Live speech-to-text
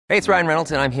Hey, it's Ryan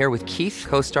Reynolds, and I'm here with Keith,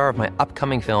 co-star of my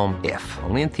upcoming film, If,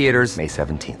 only in theaters May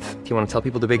 17th. Do you want to tell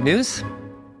people the big news?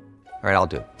 All right,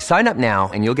 I'll do it. Sign up now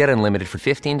and you'll get unlimited for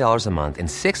 $15 a month and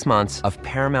 6 months of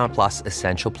Paramount Plus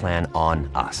Essential Plan on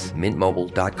us.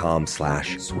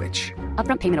 MintMobile.com/switch.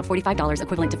 Upfront payment of $45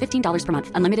 equivalent to $15 per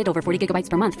month. Unlimited over 40 gigabytes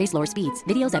per month. Face lower speeds.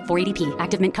 Videos at 480p.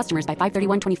 Active Mint customers by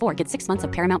 531.24 get 6 months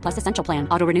of Paramount Plus Essential Plan.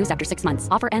 Auto renews after 6 months.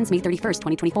 Offer ends May 31st,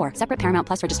 2024. Separate Paramount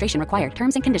Plus registration required.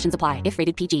 Terms and conditions apply if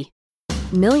rated PG.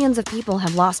 Millions of people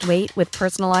have lost weight with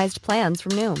personalized plans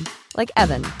from Noom. Like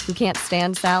Evan, who can't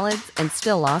stand salads and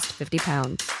still lost 50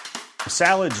 pounds.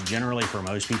 Salads generally for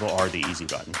most people are the easy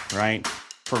button, right?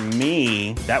 For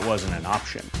me, that wasn't an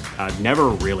option. I never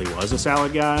really was a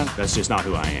salad guy. That's just not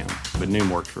who I am. But Noom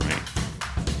worked for me.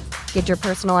 Get your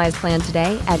personalized plan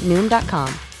today at Noom.com.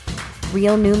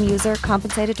 Real Noom user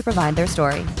compensated to provide their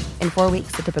story. In 4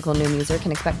 weeks, the typical Noom user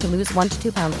can expect to lose 1 to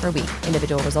 2 pounds per week.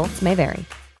 Individual results may vary.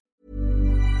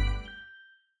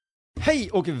 Hej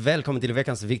och välkommen till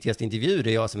veckans viktigaste intervju. Det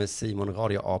är jag som är Simon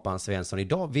Radio-apan Svensson.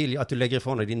 Idag vill jag att du lägger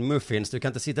ifrån dig din muffins. Du kan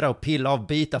inte sitta där och pilla av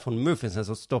bitar från muffinsen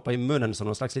och stoppa i munnen som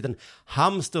någon slags liten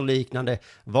hamsterliknande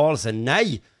varelse.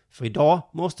 Nej! För idag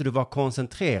måste du vara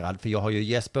koncentrerad, för jag har ju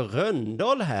Jesper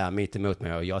Rönndahl här mitt emot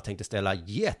mig och jag tänkte ställa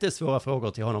jättesvåra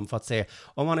frågor till honom för att se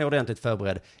om han är ordentligt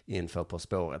förberedd inför På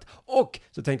spåret. Och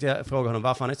så tänkte jag fråga honom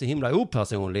varför han är så himla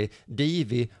opersonlig,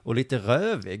 divig och lite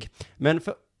rövig. Men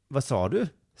vad sa du?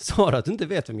 Sa du att du inte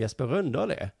vet vem Jesper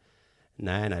Rönndahl är?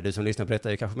 Nej, du som lyssnar på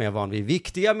detta är kanske mer van vid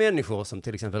viktiga människor som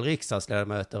till exempel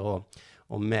riksdagsledamöter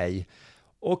och mig.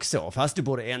 Och så, fast du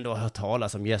borde ändå ha hört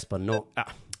talas om Jesper.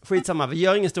 Skitsamma, vi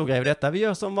gör ingen stor grej av detta. Vi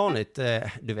gör som vanligt.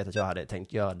 Du vet att jag hade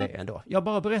tänkt göra det ändå. Jag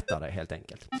bara berättar det helt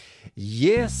enkelt.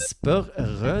 Jesper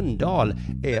Rönndahl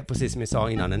är, precis som jag sa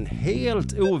innan, en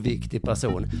helt oviktig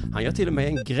person. Han gör till och med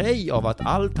en grej av att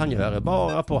allt han gör är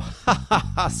bara på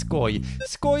skoj.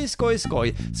 Skoj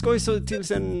så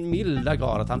till en milda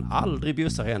grad att han aldrig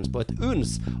bjussar ens på ett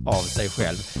uns av sig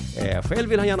själv. Själv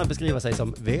vill han gärna beskriva sig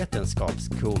som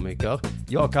vetenskapskomiker.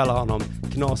 Jag kallar honom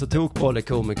knas- och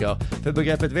tokbollekomiker. För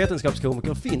begreppet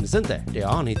vetenskapskomiker finns inte. Det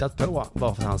har han hittat på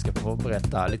bara för att han ska få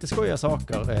berätta lite skojiga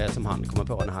saker som han kommer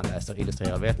på när han läser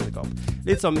illustrerad vetenskap.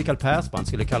 Lite som Mikael Persbrandt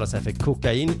skulle kalla sig för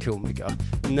kokainkomiker.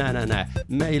 Nej.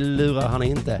 Mig lurar han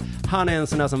inte. Han är en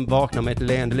sån där som vaknar med ett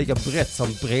leende lika brett som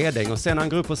Bredäng och sen när han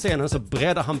går upp på scenen så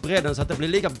breddar han bredden så att det blir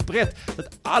lika brett så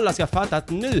att alla ska fatta att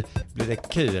nu blir det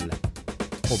kul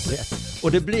och brett.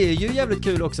 Och det blir ju jävligt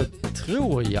kul också,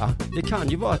 tror jag. Det kan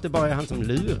ju vara att det bara är han som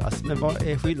luras. Men vad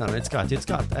är skillnaden? Ett skratt är ett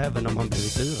skratt, även om man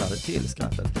blivit lurade till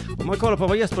skrattet. Om man kollar på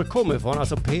var Jesper kommer ifrån,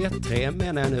 alltså P3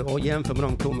 menar jag nu, och jämför med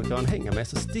de komiker han hänger med,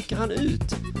 så sticker han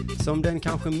ut som den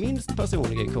kanske minst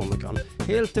personliga komikern.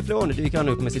 Helt tillflående dyker han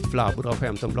upp med sitt flabb och drar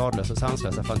skämt om bladlösa och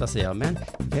sanslösa fantasier. Men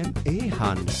vem är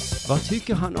han? Vad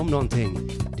tycker han om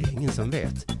någonting? Det är ingen som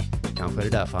vet. Kanske är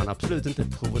det därför han absolut inte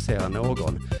provocerar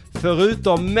någon.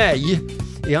 Förutom mig.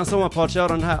 I hans sommarprat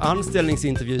körde den här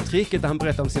anställningsintervjutricket där han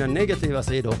berättar om sina negativa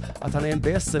sidor. Att han är en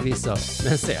besserwisser.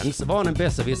 Men sen så var han en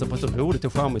besserwisser på ett så roligt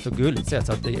och charmigt och gulligt sätt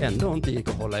så att det ändå inte gick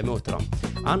att hålla emot dem.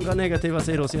 Andra negativa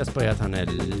sidor hos Jesper är att han är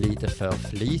lite för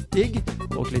flitig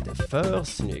och lite för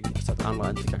snygg så att andra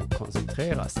inte kan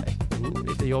koncentrera sig.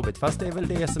 Lite jobbigt, fast det är väl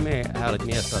det som är härligt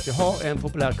med Jesper, att vi har en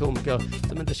populär komiker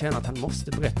som inte känner att han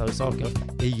måste berätta hur saker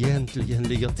egentligen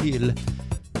ligger till.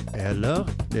 Eller?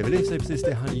 Det är väl i sig precis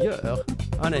det han gör.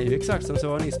 Han är ju exakt som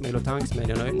Soran Ismail och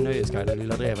Tanksmedjan och Nöjesguiden och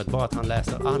Lilla Drevet, bara att han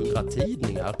läser andra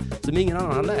tidningar som ingen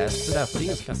annan har läst, så därför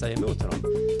ingen som kan säga emot honom.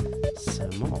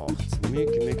 Smart.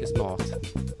 Mycket smart.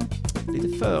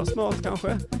 Lite för smart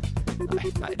kanske?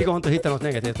 Nej, det går inte att hitta något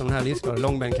negativt om den här livsglada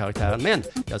långbänkaraktären, men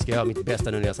jag ska göra mitt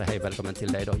bästa nu när jag säger hej, välkommen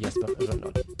till dig då, Jesper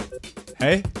Rönndahl.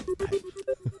 Hej.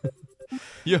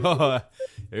 Ja,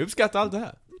 jag uppskattar allt det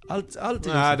här. Allt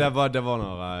Nej, det var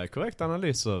några korrekta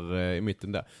analyser i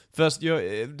mitten där. Först,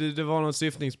 det var någon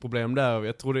syftningsproblem där.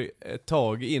 Jag trodde ett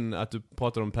tag in att du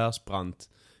pratade om Persbrandt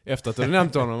efter att du hade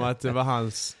nämnt honom, att det var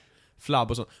hans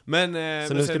flabb och sånt. Men,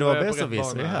 så nu ska du vara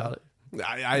besserwisser här?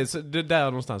 Nej, det där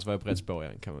någonstans var jag på rätt spår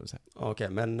igen, kan man säga. Okej,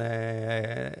 men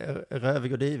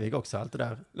rövig och divig också, allt det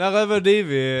där? Nej, rövig och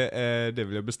divig, det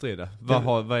vill jag bestrida.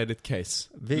 Vad är ditt case?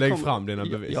 Lägg fram dina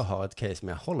bevis. Jag har ett case, men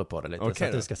jag håller på det lite. Okay, så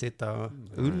att du ska sitta och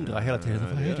undra hela tiden.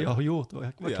 Vad är det jag har gjort?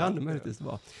 Vad kan det möjligtvis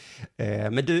vara?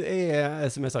 Men du är,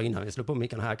 som jag sa innan vi slår på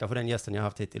micken här, kanske den gästen jag har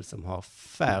haft hittills som har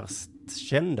färst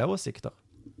kända åsikter.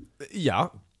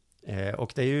 Ja.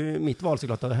 Och det är ju mitt val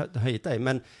såklart att ha hit dig,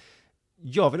 men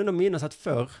jag vill ändå minnas att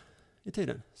förr i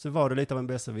tiden så var det lite av en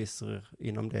besserwisser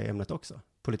inom det ämnet också.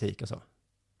 Politik och så.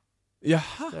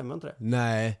 Jaha. Stämmer inte det?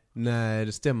 Nej,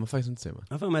 det stämmer faktiskt inte, Simon.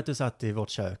 Jag får med att du satt i vårt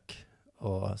kök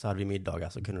och så hade vi middagar,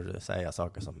 så kunde du säga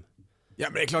saker som... Ja,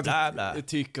 men det är klart jag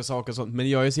tycker saker och sånt. Men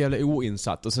jag är så jävla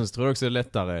oinsatt. Och sen så tror jag också det är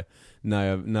lättare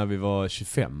när vi var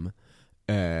 25.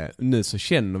 Nu så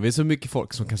känner vi så mycket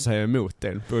folk som kan säga emot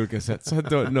den på olika sätt. Så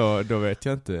då vet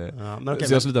jag inte. Ja, men okay,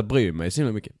 så jag slutar bry mig så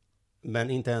mycket. Men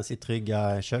inte ens i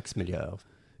trygga köksmiljöer?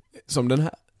 Som den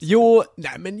här. Jo,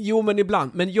 men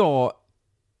ibland. Men jag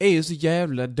är ju så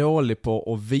jävla dålig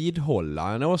på att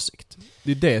vidhålla en åsikt.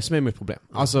 Det är det som är mitt problem.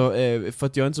 Alltså, för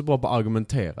att jag är inte så bra på att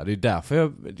argumentera. Det är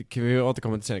därför det kan vi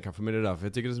återkomma till sen kanske, men det är därför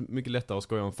jag tycker det är mycket lättare att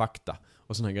skoja om fakta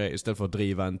och såna här grejer istället för att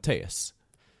driva en tes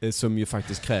som ju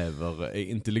faktiskt kräver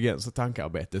intelligens och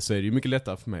tankearbete. Så är det ju mycket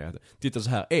lättare för mig att titta, så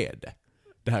här är det.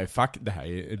 Det här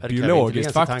är ett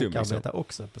biologiskt faktum. Liksom.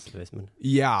 Också, på vis, men...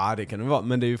 Ja, det kan det vara.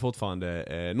 Men det är ju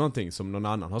fortfarande någonting som någon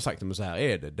annan har sagt. Men så här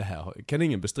är det. Det här kan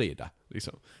ingen bestrida.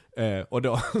 Liksom. Och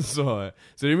då, så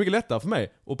det är mycket lättare för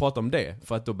mig att prata om det.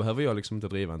 För att då behöver jag liksom inte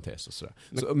driva en tes och sådär.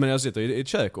 Men jag sitter i ett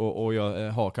kök och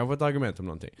jag har kanske ett argument om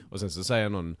någonting. Och sen så säger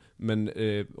någon, men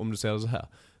om du säger det så här,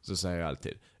 så säger jag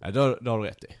alltid, ja, då har du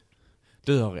rätt i.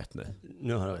 Du har rätt nu.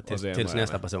 Nu har du rätt, tills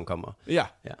nästa person kommer. Ja.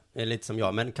 Det är lite som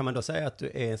jag. Men kan man då säga att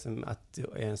du är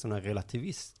en sån här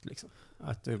relativist? Liksom?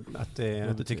 Att du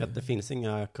tycker att det finns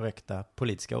inga korrekta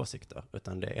politiska åsikter,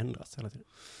 utan det ändras hela tiden?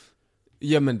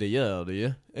 Ja, men det gör det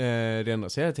ju. Det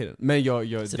ändras hela tiden. Men det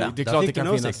är klart det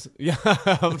kan finnas... Ja,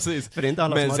 precis. För det är inte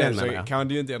alla men som har sen så kan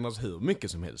det ju inte ändras hur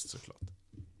mycket som helst, såklart.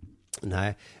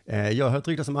 Nej, jag har hört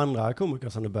ryktas om andra komiker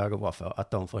som det börjar gå bra för,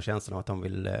 att de får känslan av att de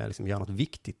vill liksom göra något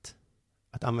viktigt.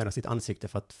 Att använda sitt ansikte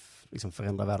för att liksom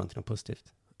förändra världen till något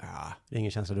positivt. Ja. Det är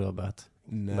ingen känsla du har börjat.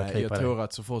 Nej, jag tror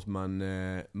att så fort man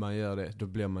gör det, då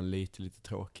blir man lite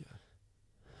tråkigare.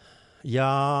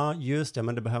 Ja, just det.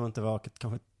 Men det behöver inte vara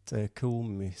kanske ett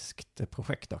komiskt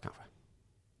projekt då kanske.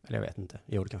 Eller jag vet inte.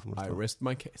 Jo, det kanske måste vara. I rest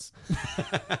my case.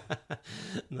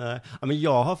 Nej. Ja, men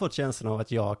jag har fått känslan av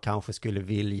att jag kanske skulle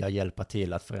vilja hjälpa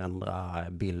till att förändra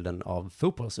bilden av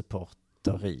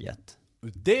fotbollssupporteriet.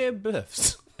 Det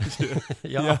behövs.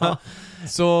 Ja.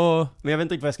 Så... Men jag vet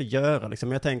inte riktigt vad jag ska göra.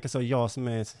 Liksom. Jag tänker så, jag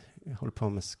som håller på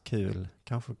med kul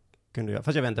kanske kunde göra.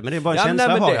 Fast jag vet inte, men det är bara en känsla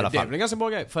jag har i alla fall. Det är väl en ganska bra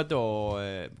grej. För att då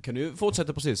kan du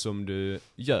fortsätta precis som du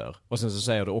gör. Och sen så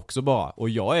säger du också bara, och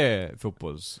jag är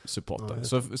fotbollssupporter.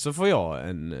 Ja, så får jag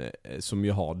en som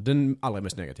ju har den allra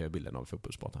mest negativa bilden av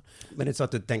fotbollssupporter. Men det är så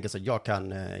att du tänker så, jag kan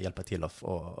hjälpa till att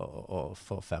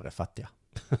få färre fattiga.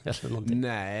 Eller någonting.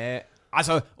 Nej.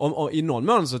 Alltså, i någon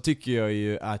mån så tycker jag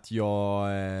ju att jag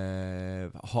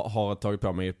har tagit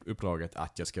på mig uppdraget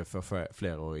att jag ska få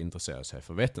fler att intressera sig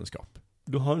för vetenskap.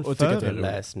 Du har en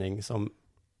föreläsning som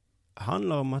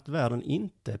handlar om att världen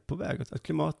inte är på väg, att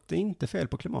det är inte fel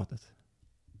på klimatet.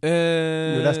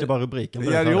 Nu läste jag bara rubriken.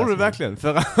 Ja, det gjorde du verkligen,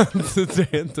 för att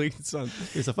det är inte riktigt sant.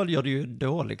 I så fall gör det ju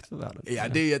dåligt för världen. Ja,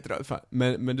 det är jättebra.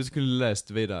 Men du skulle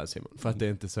läst vidare, Simon, för att det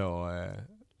är inte så...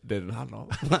 det den handlar om.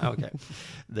 Okay.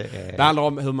 Det handlar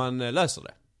om hur man löser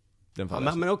det.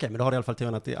 Men okej, men då har det i alla fall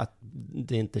turen att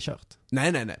det inte är kört.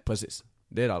 Nej, precis.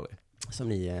 Det är det aldrig. Som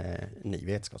ni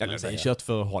vet, ska man säga. Det är kört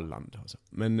för Holland. Alltså.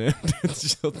 Men det är inte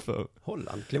kört för...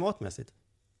 Holland, klimatmässigt?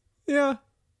 Ja.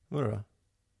 Vadå då?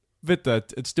 Vet du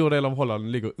att ett stor del av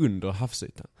Holland ligger under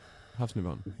havsytan?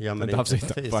 Havsnivån. Ja, men inte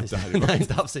havsytan. Nej,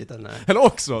 inte havsytan, nej. Eller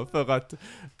också för att,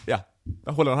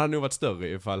 Holland hade nog varit större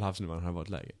ifall havsnivån hade varit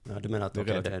lägre. Ja, du menar att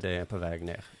det är på väg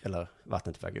ner, eller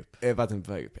vattnet är på väg upp? Vattnet är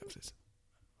på väg upp, ja, precis.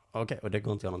 Okej, och det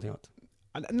går inte att göra någonting åt?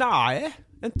 Nej,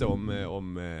 inte om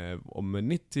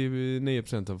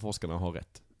 99% av forskarna har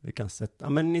rätt. Vi kan sätta,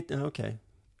 man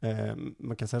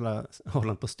kan ställa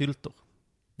Holland på styltor.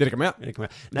 Det kan man göra.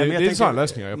 Nej, det är sådana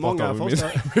lösningar jag pratar om. Många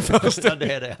forskare,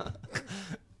 det är det.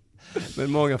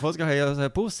 Men många forskare är så här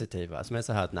positiva, som är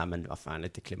så här att nej, men vad fan,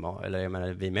 lite klimat, eller jag menar,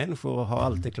 vi människor har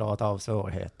alltid klarat av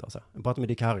svårigheter och så. Jag pratade med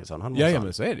Dick Harrison, ja,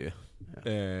 men så är det ju.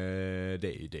 Det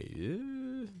är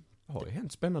ju har ju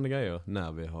hänt spännande grejer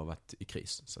när vi har varit i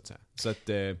kris, så att säga. Så att,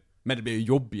 men det blir ju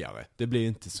jobbigare. Det blir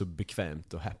inte så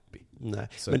bekvämt och happy. Nej,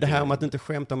 så men det här om att du inte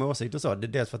skämtar om åsikter och så, det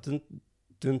är dels för att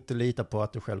du inte litar på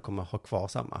att du själv kommer ha kvar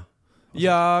samma. Alltså.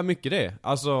 Ja, mycket det.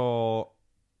 Alltså...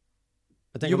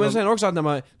 Jo, men sen också att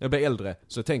när jag blir äldre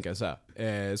så tänker jag så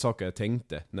här, saker jag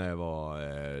tänkte när jag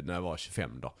var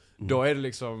 25 då. Då är det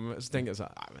liksom, så tänker jag så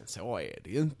här, men så är det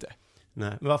ju inte.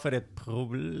 Nej, men varför är det ett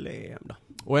problem då?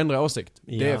 Och ändra åsikt,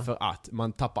 det är för att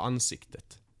man tappar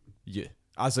ansiktet. Yeah.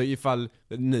 Alltså ifall,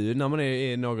 nu när man är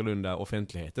i någorlunda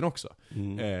offentligheten också.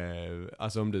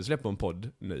 Alltså om du släpper en podd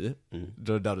nu,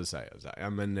 där du säger så här, ja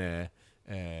men det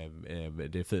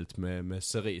är fult med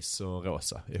cerise och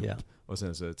rosa ihop. Yeah. Och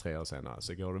sen så 3 år senare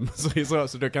så går du med cerise och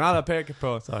rosa. Då kan alla peka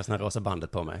på... Så har jag sån här rosa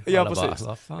bandet på mig. Ja, precis.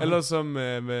 Eller som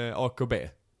med AKB.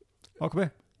 AKB?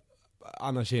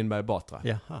 Anna Kinberg Batra.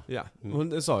 Jaha. Ja,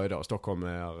 hon sa ju då Stockholm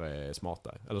är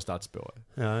smartare, eller stadsspår.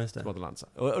 Ja, just det. Smartare land.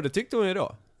 Och det tyckte hon ju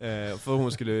då. För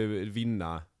hon skulle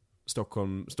vinna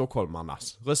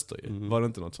stockholmarnas röster ju. Var det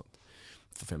inte något sånt?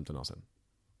 För 15 år sedan.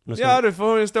 Ja, det får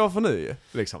hon ju stå för nu ju.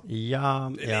 Liksom.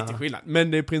 Ja, det är lite skillnad.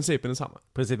 Men det är principen densamma.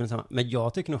 Principen densamma. Men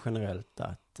jag tycker nog generellt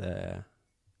att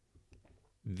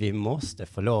vi måste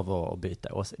få lov att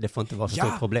byta oss. Det får inte vara så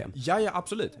stort problem. Ja,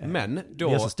 absolut. Men då...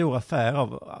 Det är så stor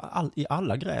affär i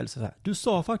alla gräl. Så här. Du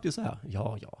sa faktiskt så här.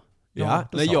 Ja.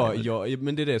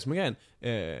 Men det är det som är grejen.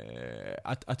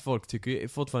 Att folk tycker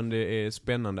fortfarande det är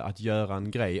spännande att göra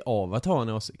en grej av att ha en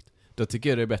åsikt. Då tycker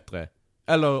jag det är bättre.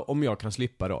 Eller om jag kan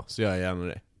slippa då, så gör jag gärna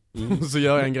det. Så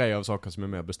gör jag en grej av saker som är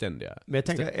mer beständiga. Men jag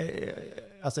tänker,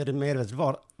 alltså är det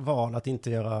medvetet val att inte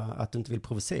göra, att du inte vill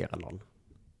provocera någon?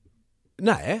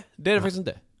 Nej, det är det faktiskt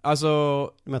inte. Alltså,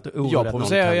 jag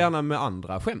provocerar gärna med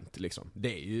andra skämt liksom.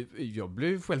 Det är ju, jag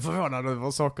blir själv förvånad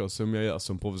över saker som jag gör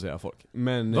som provocerar folk.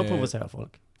 Men, vad provocerar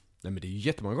folk? Nej, men det är ju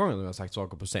jättemånga gånger när jag har sagt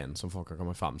saker på scen som folk har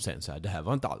kommit fram sen så här, det här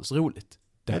var inte alls roligt.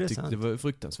 Det var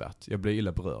fruktansvärt. Jag blev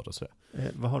illa berörd och så.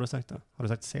 Vad har du sagt då? Har du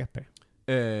sagt CP?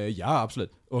 Ja,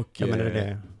 absolut. Och, ja, men är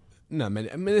det? Nej,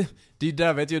 men det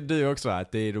där vet ju du också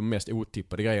att det är de mest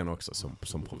otippade grejerna också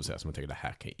som provocerar. Som jag tänker, det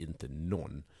här kan ju inte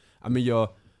någon. Ja, men jag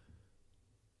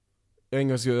en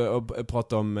gång skulle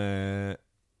prata om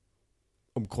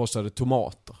krossade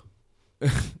tomater.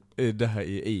 Det här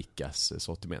är ICAs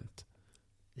sortiment.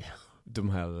 Ja. De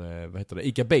här, vad heter det?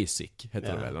 ICA Basic heter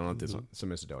det väl, eller någonting sånt,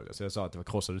 som är så dåliga. Så jag sa att det var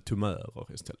krossade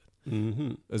tumörer istället.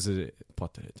 Alltså,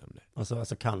 pratade lite om det.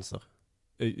 Alltså cancer?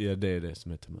 Ja, det är det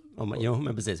som är tumör. Jo,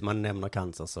 men precis. Man nämner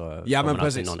cancer så... Ja, men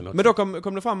precis. Men då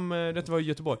kom det fram, detta var i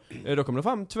Göteborg, då kom det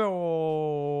fram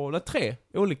 3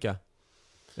 olika.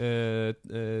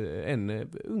 En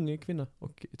ung kvinna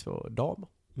och 2 damer.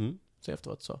 Så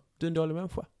efteråt så, du är en dålig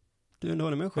människa. Du är en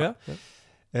dålig människa? Ja.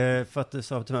 För att du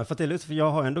sa till mig, för att det är lite, för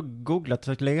jag har ändå googlat och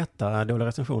försökt leta dåliga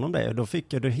recensioner om dig, och då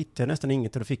hittade jag nästan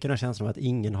inget, och då fick jag den känslan av att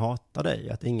ingen hatar dig,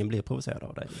 att ingen blir provocerad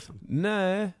av dig liksom.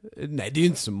 Nej, det är ju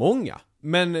inte så många,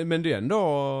 men det är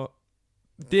ändå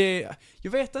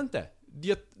jag vet inte.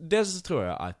 Dels tror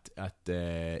jag att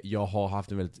jag har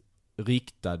haft en väldigt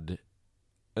riktad,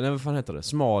 vad fan heter det,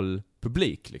 smal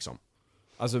publik liksom.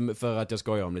 Alltså för att jag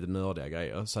skojar om lite nördiga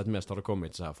grejer. Så att mest har det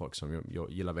kommit så här folk som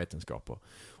jag gillar vetenskap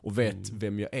och vet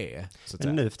vem jag är. Så att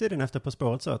men nu för tiden efter På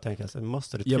spåret så tänker jag så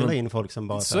måste du trilla in folk som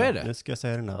bara så är det. Nu ska jag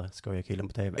säga den där skojar killen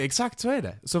på tv. Exakt så är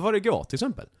det. Så var det igår till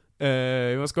exempel.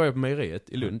 Jag skojar på mejeriet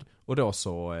i Lund. Och då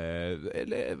så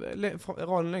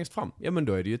raden längst fram. Ja, men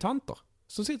då är det ju tanter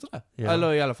som sitter där. Ja.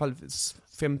 Eller i alla fall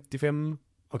 55.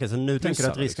 Okej, så nu tänker du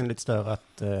att risken är lite större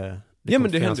att ja,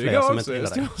 men det händer ju igår också.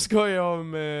 Jag skojar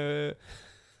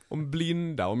om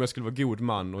blinda. Om jag skulle vara god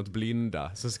man och ett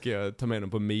blinda så ska jag ta med dem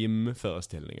på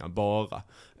meme-föreställningar bara.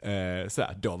 Så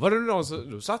här, då var det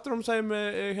någon då satte de sig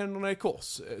med händerna i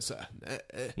kors. Så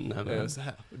här, så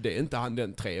här. Det är inte han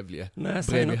den trevlige. Nej,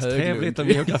 säg något trevligt om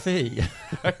geografi.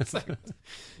 Exakt.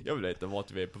 Jag vill veta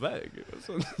vart vi är på väg.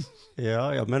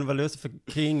 Ja, men vad löst, för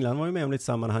Kringland var ju med om lite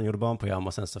samma när han gjorde barnprogram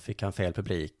och sen så fick han fel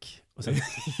publik. Och sen,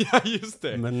 ja, just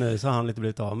det. Men nu så har han lite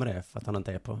blivit av med det för att han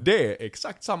inte är på. Det är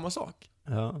exakt samma sak.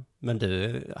 Ja, men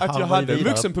du... Att jag hade en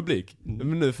vuxen publik.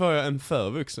 Men nu får jag en för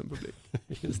vuxen publik.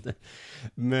 Just det.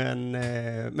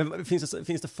 Men finns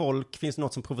det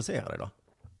något som provocerar dig då?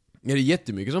 Ja, det är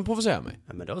jättemycket som provocerar mig.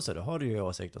 Ja, men då har du ju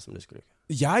åsikter som du skulle...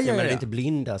 Ja. Men det är inte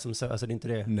blinda som så, alltså det är inte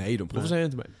det... Nej, de provocerar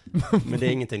inte mig. Men det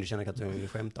är ingenting du känner att du vill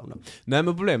skämta om då? Nej,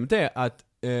 men problemet är att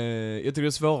jag tycker det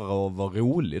är svårare att vara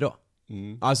rolig då.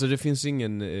 Alltså det finns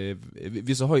ingen...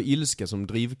 vissa har ju ilska som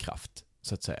drivkraft,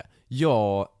 så att säga.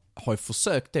 Jag har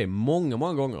försökt det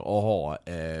många gånger att ha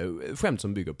skämt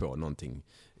som bygger på någonting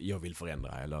jag vill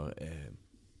förändra eller...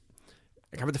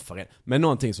 jag kan inte förändra, men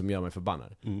någonting som gör mig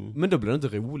förbannad. Men då blir det inte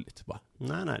roligt bara.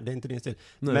 Nej, det är inte din stil.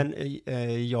 Nej.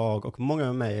 Men jag och många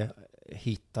med mig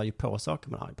hittar ju på saker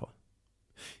man är arg på.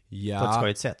 Ja. På ett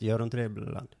skojigt sätt. Gör du inte det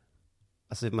ibland?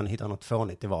 Alltså man hittar något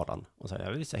fånigt i vardagen och säger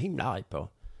jag är så himla arg på.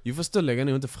 Jo, fast då lägger jag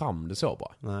nog inte fram det så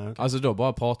bara. Nej, okay. Alltså då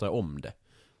bara pratar jag om det.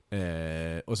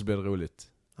 Och så blir det roligt.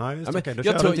 Ja, just det. Okay. Då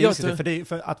kör du inte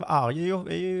för att vara arg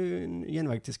är ju en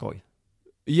genväg till skoj.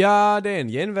 Ja, det är en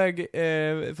genväg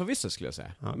för vissa skulle jag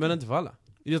säga. Okay. Men inte för alla.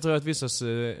 Jag tror att vissas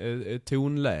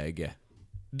tonläge.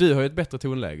 Du har ju ett bättre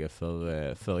tonläge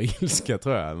för ilska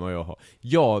tror jag än vad jag har.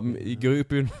 Jag går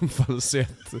upp i en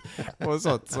falsett och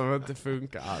sånt som inte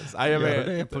funkar alls. Ja, jag vet.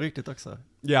 Det är på riktigt också.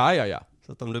 Ja.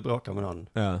 Så att om du bråkar med någon.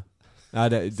 Ja,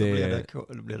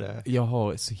 blir det... Jag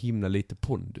har så himla lite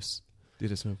pondus. Det är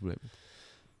det som är problemet.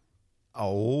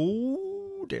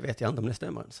 Det vet jag inte om det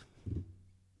stämmer ens.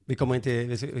 Vi kommer inte,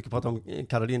 vi ska prata om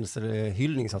Karolins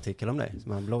hyllningsartikel om dig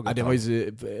som han bloggade. Ja, det var ju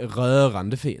så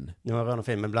rörande fin. Det var rörande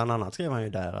fin, men bland annat skrev han ju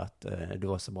där att du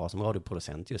var så bra som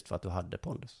radioproducent just för att du hade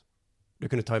pondus. Du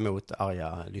kunde ta emot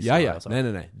arga lyssnare. Ja, och så.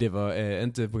 nej. Det var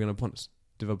inte på grund av pondus.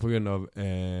 Det var på grund av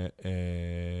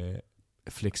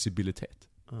flexibilitet.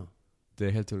 Ja. Det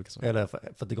är helt olika saker. Eller för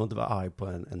att det går inte att vara arg på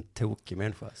en tokig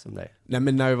människa som dig. Nej,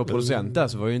 men när jag var producent där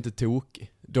så var jag ju inte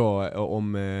tokig. Då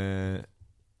om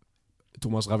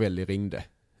Thomas Ravelli ringde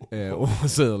och var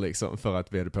sur liksom för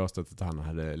att vi hade påstått att han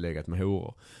hade legat med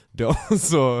horor. Då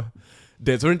så,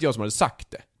 det tror inte jag som hade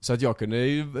sagt det. Så att jag kunde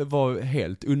ju vara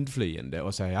helt undflyende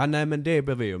och säga, ja nej men det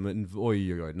ber vi om, men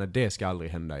oj, nej det ska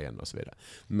aldrig hända igen och så vidare.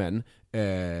 Men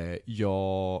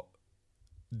jag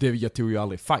tog ju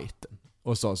aldrig fighten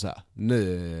och sa så här,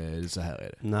 nu så här är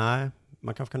det. Nej,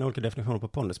 man kanske kan ha olika definitioner på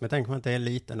pondus, men jag tänker mig att det är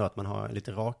lite ändå att man har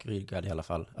lite rakryggad i alla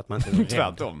fall. Att man inte är rädd.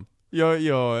 Tvärtom. Ja,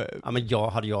 men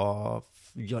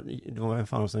det var en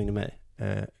fan som ringde mig.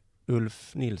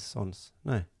 Ulf Nilssons,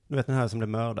 nej, du vet den här som blev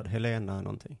mördad, Helena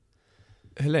någonting.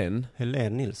 Helene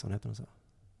Nilsson heter hon så.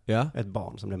 Ja. Ett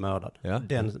barn som blev mördad. Ja.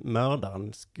 Den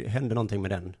mördaren, hände någonting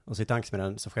med den. Och så i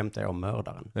tankesmedjan så skämtade jag om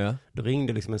mördaren. Ja. Då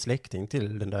ringde liksom en släkting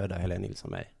till den döda Helene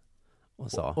Nilsson mig.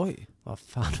 Och sa, Oj. vad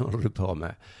fan håller du på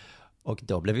med? Och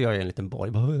då blev jag i en liten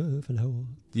borg. Förlåt.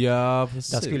 Ja,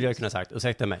 precis. Där skulle jag kunna sagt,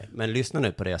 ursäkta mig. Men lyssna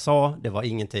nu på det jag sa. Det var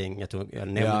ingenting. Jag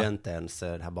nämnde inte ens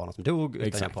det här barnet som dog. Utan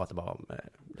Exakt. jag pratade bara om...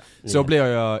 Så blir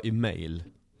jag i mail.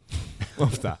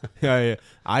 Ofta. Jag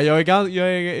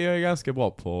är ganska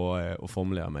bra på att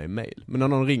formulera mig i mail. Men när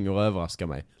någon ringer och överraskar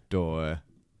mig, då är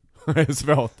det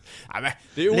svårt. Ja, men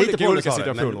det är olika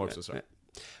situationer också. Så.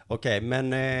 Okej, men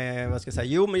vad ska jag säga?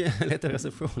 Jo, men lite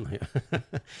recensioner.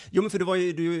 Jo, men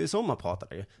för du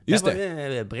sommarpratade ju. Just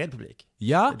det. Var bred publik.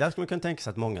 Ja. Där skulle man kunna tänka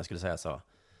sig att många skulle säga så.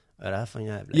 Är det här för en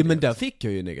jävla... Ja, men där fick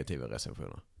jag ju negativa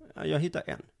recensioner. Ja, jag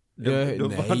hittade en. Nej, det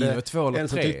var 2 eller 3. En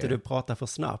som tyckte du pratade för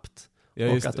snabbt.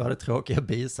 Ja, och att du hade tråkiga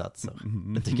bisatser.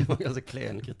 Det tycker jag var ganska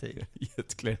klen kritik.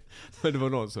 Jätteklen. Men det var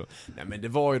någon så. Nej, men det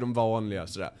var ju de vanliga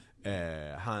sådär.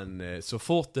 Så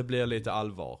fort det blir lite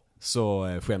allvar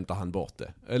så skämtar han bort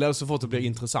det. Eller så fort det blir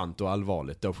intressant och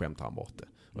allvarligt, då skämtar han bort det.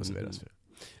 Och så vidare.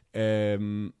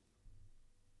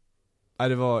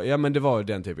 Det var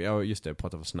den typen. Ja, just det, jag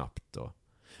pratade för snabbt.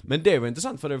 Men det var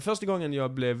intressant, för det var första gången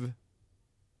jag blev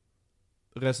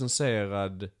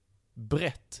recenserad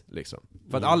brett, liksom.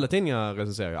 För att alla tidningar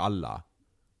recenserar ju alla.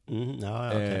 Ja,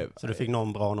 okay. Så du fick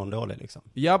någon bra och någon dålig, liksom?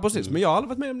 Ja, precis. Men jag har aldrig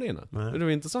varit med om det innan. Nej. Det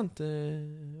var intressant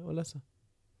att läsa.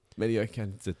 Men jag kan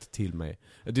inte ta till mig.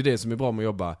 Det är det som är bra med att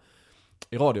jobba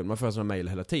i radion. Man får sådana mejl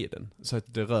hela tiden. Så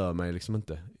att det rör mig liksom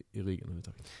inte i ryggen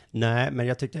överhuvudtaget. Nej, men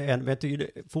jag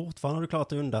tyckte fortfarande har du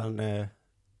klarat undan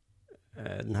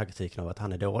den här kritiken av att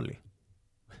han är dålig.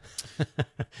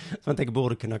 Så man tänker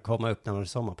borde kunna komma upp när man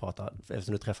sommarpratar,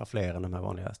 eftersom du träffar fler än de här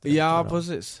vanliga studenterna. Ja,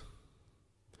 precis.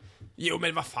 Jo,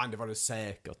 men vad fan, det var det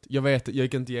säkert. Jag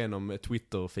gick inte igenom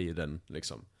Twitter-feeden,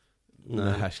 liksom.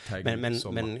 Nej. Hashtag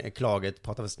men klaget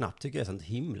pratar väl snabbt, tycker jag, är sånt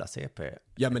himla CP.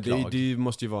 Ja, men det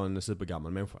måste ju vara en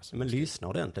supergammal människa. Men lyssna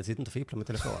ordentligt, sitt inte och fippla med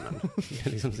telefonen. Det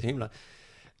är liksom så himla...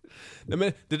 Nej,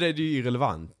 men det där är ju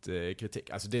irrelevant kritik.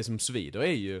 Alltså det som svider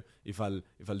är ju ifall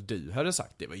du hade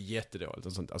sagt det var jättedåligt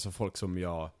och sånt. Alltså folk som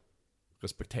jag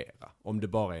respekterar. Om det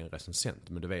bara är en recensent,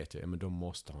 men det vet jag, men de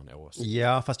måste ha en åsikt.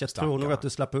 Ja, fast jag tror nog att du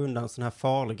slapp undan sån här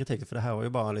farlig kritik, för det här var ju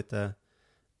bara lite...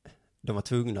 De var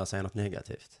tvungna att säga något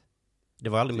negativt. Det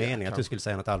var aldrig meningen att du skulle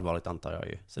säga något allvarligt, antar jag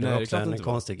ju. Så det var också en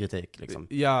konstig kritik, liksom.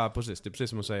 Ja, precis. Det är precis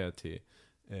som att säga till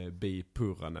Bi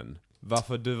Puranen.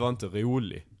 Varför du var inte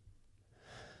rolig?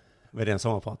 Var det en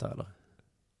sommarpratare, eller?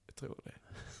 Jag tror det.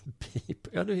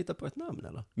 Ja, du hittar på ett namn,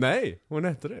 eller? Nej, hon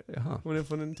heter det. Jaha. Hon är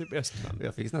från en typ Estland.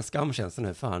 Jag fick sån här skamkänsla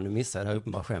nu. Fan, nu missade jag det här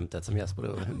uppenbara skämtet som Jesper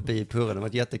då. Bi Puranen var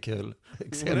ett jättekul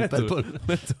exempel på... Hon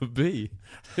heter Bi.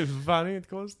 Det är fan inget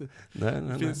konstigt. Nej.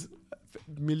 Det finns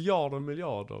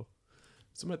miljarder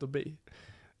som heter Bi.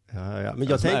 Ja. Men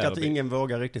jag tänker att ingen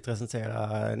vågar riktigt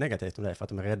recensera negativt om dig för att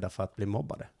de är rädda för att bli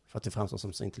mobbade. För att du framstår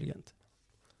som så intelligent.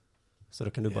 Så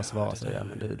då kan du bara svara så,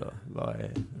 men du då, vad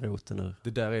är roten nu?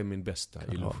 Det där är min bästa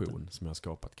illusion som jag har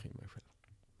skapat kring mig själv.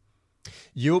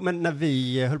 Jo, men när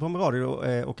vi höll på med radio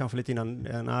och kanske lite innan,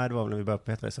 nej det var när vi började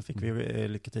på P3, så fick vi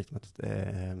lite kritik med att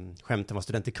skämten var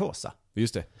studentikosa.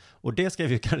 Just det. Och det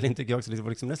skrev ju Karolin, tycker jag också, det var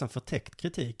liksom nästan förtäckt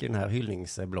kritik i den här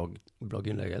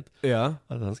hyllningsblogginlägget. Ja.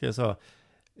 Alltså han skrev så,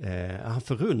 han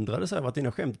förundrade sig över att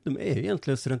dina skämt, de är ju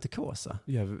egentligen studentikosa.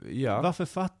 Ja. Varför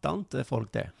fattar inte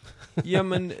folk det? Ja,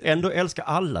 men... Ändå älskar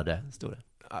alla det, stod det.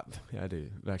 Ja, det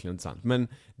är verkligen inte sant. Men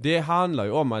det handlar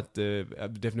ju om att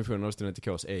definitionen av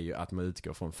studentikos är ju att man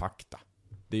utgår från fakta.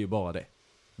 Det är ju bara det.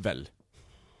 Väl?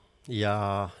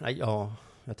 Ja,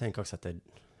 jag tänker också att det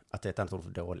är ett annat ord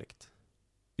för dåligt.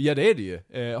 Ja, det är det ju.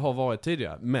 Har varit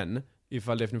tidigare. Men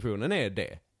ifall definitionen är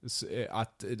det,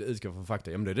 att utgå från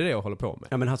fakta, ja, men det är det jag håller på med.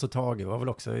 Ja, men Hasse och Tage var väl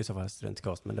också i så fall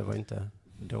studentkast, men det var inte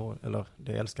då, eller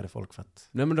det älskade folk för att...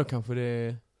 Nej, men då kanske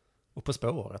det... Och På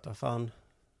spåret, vad fan?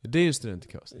 Det är ju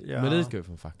studentkast. Ja. Men det utgår ju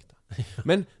från fakta.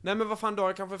 Men, nej men vad fan, då är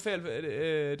det kanske fel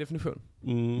definition.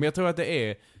 Men jag tror att det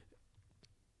är...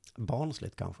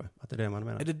 Barnsligt kanske, att det är det man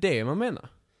menar. Är det man menar?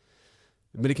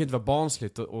 Men det kan inte vara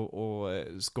barnsligt och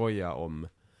skoja om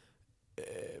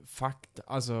fakta,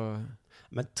 alltså...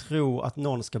 Men tro att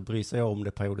någon ska bry sig om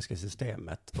det periodiska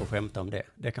systemet och skämta om det.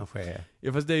 Det kanske är...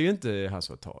 Ja, fast det är ju inte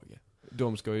Hasse och Tage.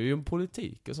 De ska ju om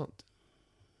politik och sånt.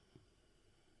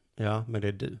 Ja, men det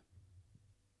är du.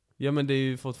 Ja, men det är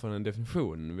ju fortfarande en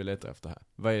definition vi letar efter här.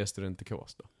 Vad är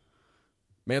studentikos då?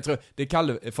 Men jag tror, det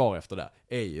Kalle far efter där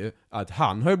är ju att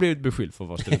han har ju blivit beskylld för att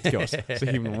vara studentikos så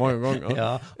himla många gånger.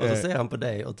 Ja, och så ser han på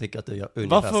dig och tycker att du gör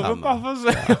ungefär samma.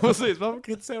 Varför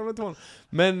kritiserar du inte honom?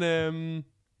 Men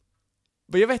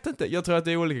jag vet inte, jag tror att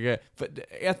det är olika grejer.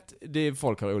 För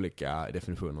folk har olika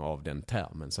definitioner av den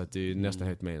termen, så att det är nästan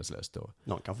helt meningslöst då.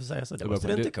 Någon kan få säga så, det var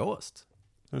studentikos.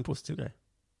 Det är en positiv grej.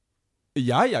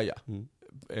 Ja.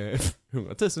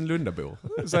 100 000 Lundabor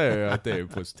säger jag att det är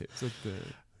positivt. Så att,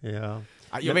 ja.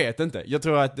 Jag vet inte. Jag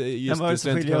tror att just vad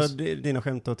skiljer dina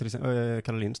skämt då till exempel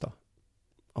Kalle Linds då?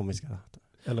 Om vi ska...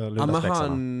 Eller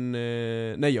Lundaspexarna.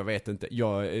 Nej, jag vet inte.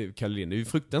 Kalle Lind är ju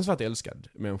fruktansvärt älskad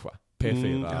människa.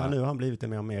 P4. Ja, nu har han blivit det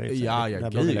mer och mer.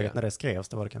 När det skrevs,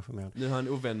 då var det kanske mer. Nu har han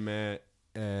ovän med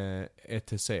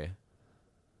ETC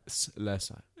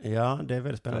läsare. Ja, det är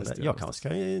väldigt spännande. Jag kanske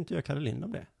ska inte göra Kalle Lind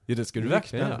om det. Ja, det skulle du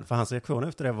verkligen göra. För hans reaktion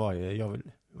efter det var ju,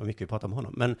 vad mycket vi pratar om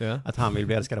honom, men att han vill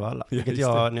bli älskad av alla. Ja, Vilket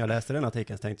när jag läste den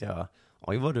artikeln så tänkte jag,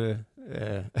 oj vad du...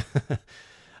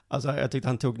 Alltså jag tyckte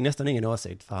han tog nästan ingen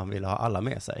åsikt för han ville ha alla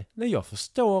med sig. Nej, jag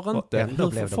förstår inte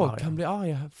hur folk kan bli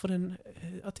arga för den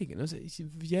artikeln. Det är så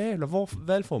jävla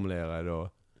välformulerad och...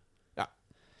 Ja.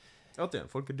 Återigen,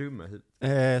 folk är dumma.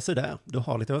 Så där, du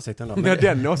har lite åsikter ändå. Ja,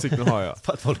 den åsikten har jag.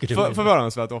 För att folk är dumma.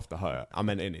 Förvånansvärt ofta hör jag. Ja,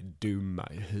 men är ni dumma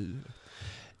i huvudet?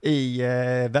 I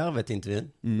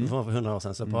Värvet-intervjun för 100 år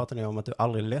sedan så pratade ni om att du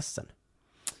aldrig är ledsen.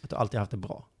 Att du alltid har haft det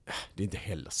bra. Det är inte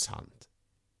heller sant.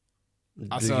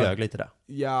 Du ljög lite där.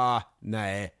 Ja,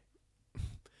 nej.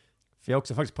 För jag har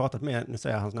också faktiskt pratat med, nu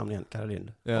säger jag hans namn igen, Kalle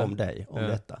Lind, om dig, om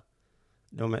detta.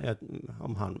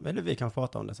 Om han, eller vi kan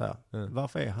prata om det så här.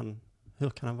 Varför är han, hur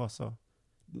kan han vara så,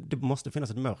 det måste finnas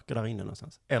ett mörker där inne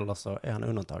någonstans. Eller så är han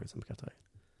undantaget som bekräftar det.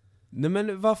 Nej,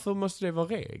 men varför måste det vara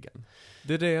regeln?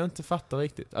 Det är det jag inte fattar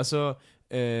riktigt. Alltså,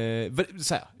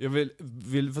 så här, jag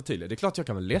vill förtydliga. Det är klart jag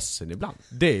kan vara ledsen ibland.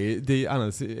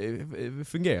 Annars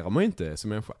fungerar man ju inte som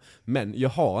människa. Men jag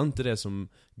har inte det som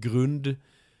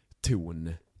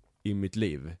grundton i mitt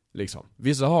liv. Liksom.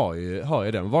 Vissa har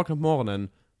ju den. Vaknar på morgonen,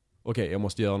 okej, jag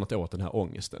måste göra något åt den här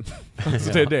ångesten.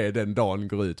 Alltså, det är det den dagen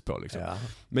går ut på. Liksom. Ja.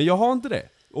 Men jag har inte det.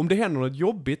 Om det händer något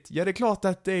jobbigt, ja det är klart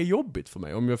att det är jobbigt för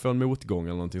mig. Om jag får en motgång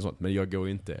eller någonting sånt. Men jag går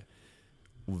inte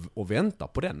och väntar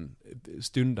på den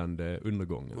stundande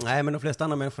undergången. Nej, men de flesta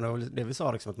andra människorna, det vi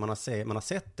sa liksom, att man har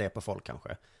sett det på folk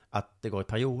kanske. Att det går i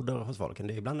perioder hos folk. Det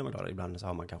är ibland är man glad, ibland så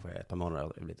har man kanske ett par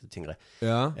månader lite tyngre.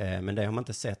 Ja. Men det har man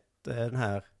inte sett den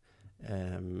här,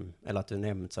 eller att du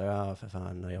nämnt så, ja för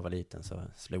fan, när jag var liten så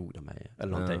slog de mig,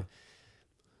 eller någonting.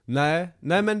 Ja.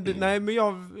 Nej, men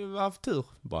jag har haft tur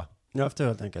bara. Jag har haft tur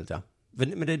helt enkelt, ja.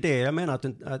 Men det är det jag menar,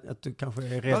 att du kanske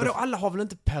är redo. Ja, alla har väl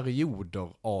inte perioder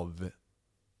av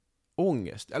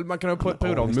ångest? Eller man kan ha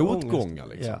perioder av motgångar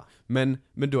liksom. Ja.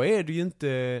 Men då är det ju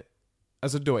inte...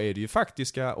 Alltså då är det ju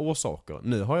faktiska orsaker.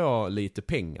 Nu har jag lite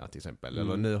pengar till exempel.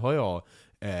 Eller nu har jag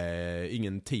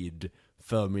ingen tid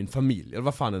för min familj. Eller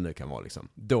vad fan det nu kan vara liksom.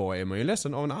 Då är man ju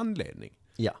ledsen av en anledning.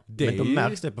 Ja, men då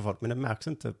märks det på folk. Men det märks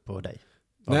inte på dig.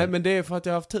 Nej, men det är för att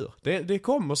jag har haft tur. Det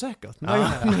kommer säkert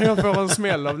när jag får en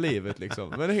smäll av livet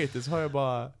liksom. Men hittills har jag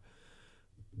bara...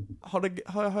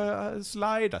 Har jag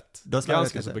slidat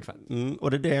ganska så bekvämt.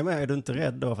 Och det är det med, är du inte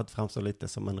rädd då för att framstå lite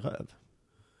som en röv?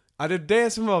 Ja, det är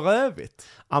det som var rövigt.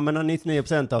 Ja, men när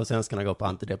 99% av svenskarna går på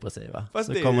antidepressiva.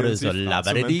 Fast så kommer du så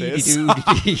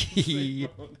labbadi-di-di-di.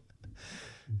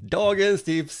 Dagens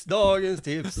tips.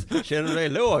 Känner du dig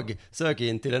låg? Sök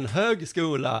in till en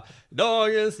högskola.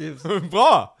 Dagens tips.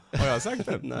 Bra! Har jag sagt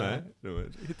det? Nej.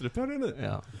 Hittar du på det nu?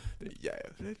 Ja. Det är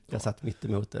jävligt bra. Jag satt mitt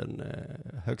emot en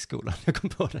högskola. Jag kom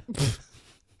på det.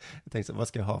 Jag tänkte så, vad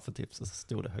ska jag ha för tips? Och så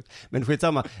stod det högt. Men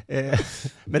skitsamma.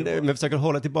 Men försöker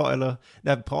hålla tillbaka, eller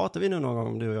där pratar vi nu någon gång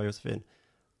om du och jag, Josefin.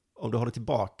 Om du håller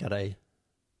tillbaka dig.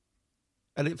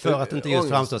 Eller för att inte just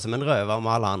framstå som en röva om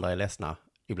alla andra är ledsna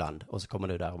ibland. Och så kommer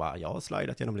du där och bara, jag har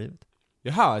slidat genom livet.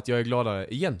 Jaha, att jag är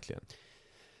gladare egentligen.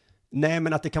 Nej,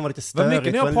 men att det kan vara lite Vad störigt.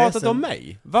 mycket ni har pratat om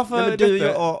mig. Varför? Nej, men du,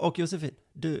 jag och Josefin.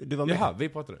 Du var med. Jaha, vi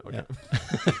pratade. Okej. Ja.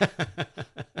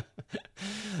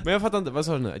 Men jag fattar inte, vad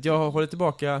sa du nu? Att jag har hållit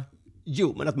tillbaka...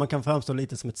 Jo, men att man kan framstå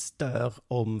lite som ett stör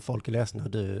om folk är ledsna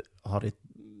och du har ditt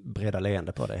breda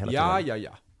leende på dig hela tiden.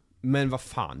 Ja. Men vad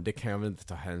fan, det kan jag väl inte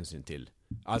ta hänsyn till.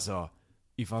 Alltså,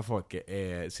 ifall folk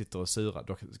sitter och sura,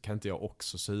 då kan inte jag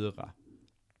också sura.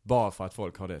 Bara för att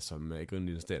folk har det som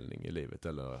grundinställning i livet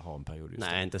eller har en period just.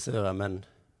 Nej, inte sura, men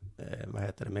vad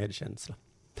heter det, medkänsla.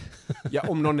 Ja,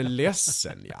 om någon är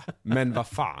ledsen, ja. Men vad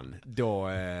fan, då,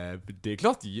 det är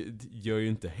klart, jag är ju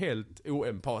inte helt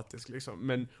oempatisk liksom.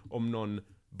 Men om någon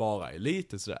bara är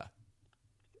lite sådär,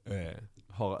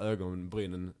 har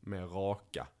ögonbrynen mer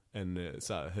raka än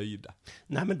så här höjda.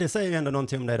 Nej, men det säger ju ändå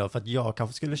någonting om det då, för att jag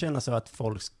kanske skulle känna så att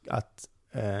folk,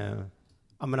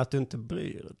 men att du inte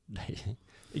bryr dig.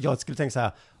 Jag skulle tänka så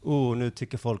här, nu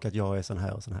tycker folk att jag är sån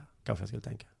här och sån här. Kanske jag skulle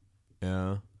tänka.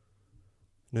 Ja.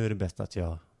 Nu är det bäst att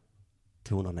jag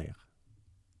tonar ner.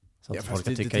 Så att Ja, folk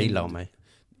det tycker illa om mig.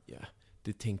 Ja,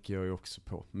 det tänker jag ju också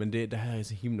på. Men det här är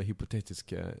så himla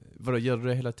hypotetiska. Vadå, gör du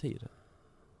det hela tiden?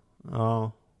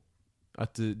 Ja.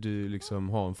 Att du liksom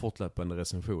har en fortlöpande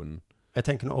recension? Jag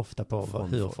tänker nog ofta på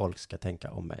hur folk. folk ska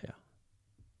tänka om mig. Ja.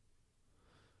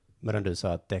 Men du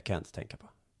sa att det kan jag inte tänka på.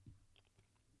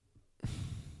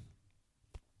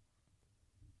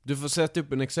 Du får sätta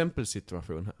upp en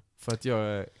exempelsituation här. För att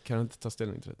jag kan inte ta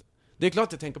ställning till det. Det är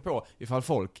klart jag tänker på ifall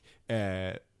folk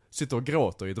sitter och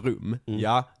gråter i ett rum.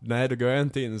 Ja, nej, då går jag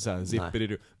inte in så här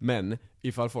zippidi. Men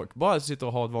ifall folk bara sitter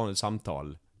och har ett vanligt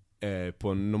samtal på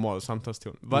en normal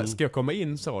samtalston. Ska jag komma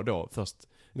in så då först?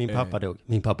 Min pappa dog.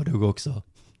 Min pappa dog också.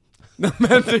 Men då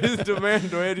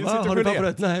är det ju Har du pappa situationen.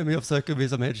 rätt? Nej, men jag försöker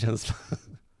visa medkänsla.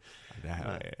 Det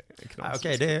här är knasigt.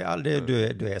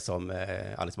 Okej, du är som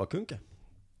Alice Bah Kuhnke.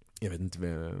 Jag vet inte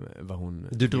vad hon...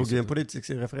 Du drog ju en politisk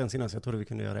referens innan, så jag trodde vi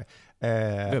kunde göra det.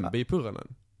 Vem?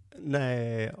 Bipurranen?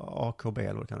 Nej, AKB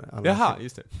eller vad kan det? Jaha,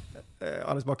 just det.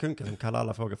 Alice Bah Kuhnke som kallar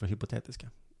alla frågor för hypotetiska.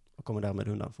 Och kommer därmed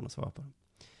undan från att svara på dem.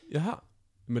 Jaha.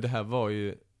 Men det här var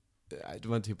ju... Nej, det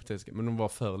var inte hypotetiska, men de var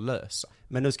för lösa.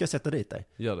 Men nu ska jag sätta dit dig.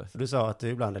 Gör det. För du sa att du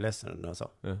ibland är ledsen när du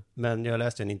sa. Ja. Men jag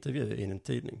läste en intervju i en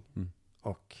tidning.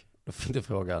 Och då fick du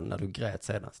frågan när du grät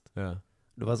senast. Ja.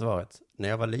 Då var svaret, när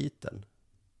jag var liten.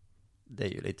 Det är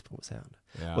ju lite provocerande.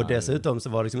 Ja, och dessutom så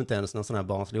var det liksom inte ens någon sån här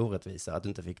barnslig orättvisa att du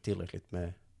inte fick tillräckligt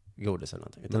med godis eller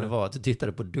någonting. Utan det var att du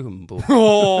tittade på Dumbo.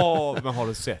 Men har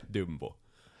du sett Dumbo?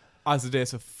 Alltså det är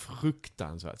så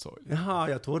fruktansvärt sorgligt. Jaha,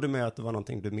 jag trodde med att det var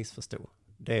någonting du missförstod.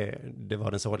 Det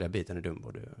var den sorgliga biten i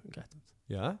Dumbo du grät.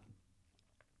 Ja.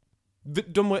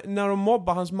 När de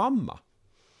mobbar hans mamma.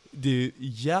 Det är ju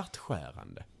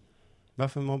hjärtskärande.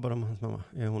 Varför mobbar de hans mamma?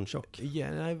 Är hon tjock?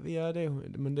 Ja, nej, ja, det är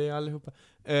hon. Men det är allihopa.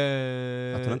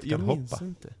 Att hon inte kan jag minns hoppa.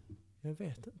 inte. Jag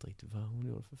vet inte riktigt vad hon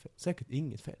gjorde för fel. Säkert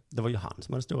inget fel. Det var ju han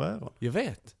som hade stora öron. Jag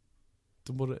vet.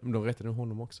 De rättade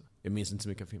honom också. Jag minns inte så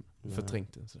mycket av filmen.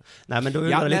 Förträngt den sådär. Nej, men då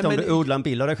undrar jag lite om men... du odlar en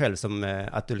bild av dig själv som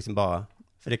att du liksom bara...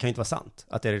 För det kan ju inte vara sant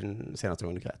att det är den senaste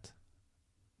gången du grät.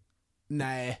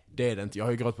 Nej, det är det inte. Jag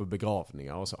har ju gråtit på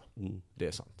begravningar och så. Det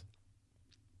är sant.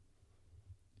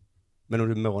 Men om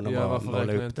du mån om att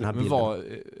måla upp den här bilden.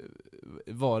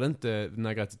 Men var det inte när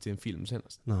jag grät till en film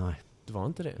senast? Nej. Det var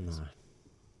inte det ens. Nej.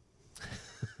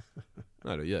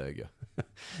 Nej, då ljög jag.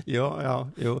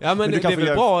 Jo. Ja, men du det kan är få väl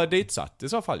göra... bra ditsatt i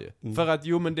så fall ju. För att,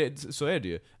 så är det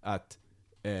ju att...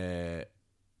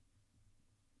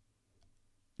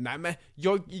 Nej, men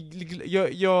jag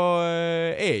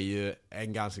är ju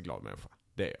en ganska glad människa.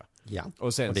 Det är jag. Ja,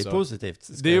 och det är positivt.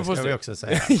 Det är ju ska vi också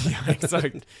säga. Ja,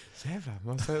 exakt. Så jävla,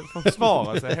 man får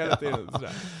försvara sig hela tiden.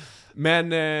 Sådär. Men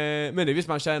det är visst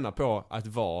man tjänar på att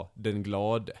vara den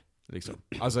glade. Liksom.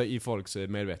 Alltså i folks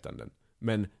medvetanden.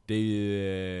 Men det är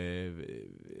ju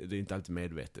det är inte alltid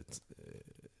medvetet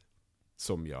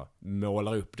som jag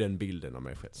målar upp den bilden av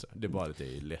mig själv. Så det är bara lite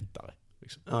lättare.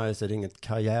 Liksom. Ja, så det är inget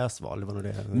karriärsval. Det var nog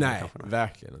det. Nej,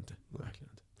 verkligen inte.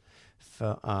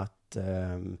 För att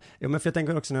men för jag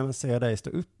tänker också när man ser dig stå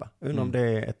upp. Undrar om det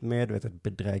är ett medvetet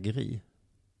bedrägeri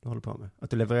du håller på med. Att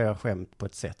du levererar skämt på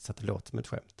ett sätt så att det låter som ett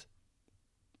skämt.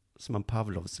 Som man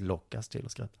Pavlovs lockas till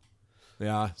att skratta.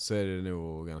 Ja, så är det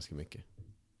nog ganska mycket.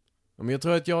 Men jag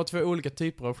tror att jag har 2 olika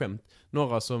typer av skämt.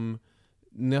 Några som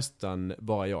nästan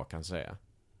bara jag kan säga.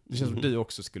 Det känns som du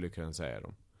också skulle kunna säga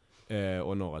dem.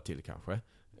 Och några till kanske.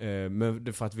 Men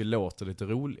det är för att vi låter lite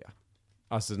roliga.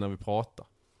 Alltså när vi pratar.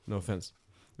 No offense.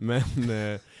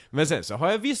 Men sen så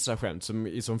har jag vissa skämt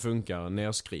som funkar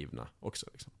nedskrivna också.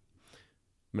 Liksom.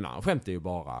 Men andra skämt är ju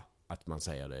bara att man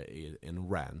säger det i en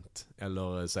rant.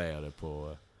 Eller säger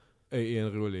det i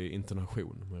en rolig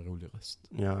intonation med en rolig röst.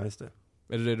 Ja, just det.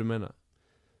 Är det du menar?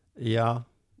 Ja,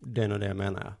 det är nog det jag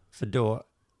menar. För då,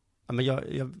 ja, men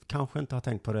jag kanske inte har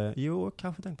tänkt på det. Jo,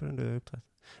 kanske tänkt på det när du uppträtt.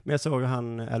 Men jag såg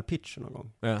han Al Pitcher någon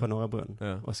gång på Norra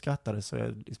Brunn och skrattade så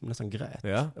jag liksom nästan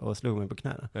grät och slog mig på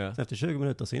knäna. Ja. Sen efter 20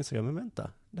 minuter så insåg jag, men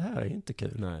vänta, det här är inte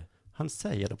kul. Nej. Han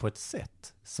säger det på ett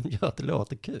sätt som gör att det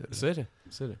låter kul. Så är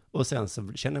det. Och sen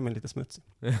så kände jag mig lite smutsig.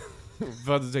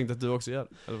 För att du tänkte att du också gör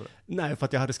det? Eller? Nej, för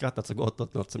att jag hade skrattat så gott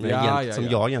åt något som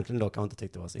jag egentligen då kanske inte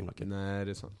tyckte var så himla kul. Nej,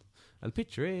 det är sant. Al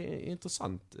Pitcher är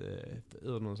intressant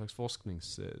ur någon slags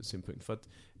forskningssynpunkt. För att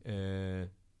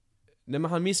nej, men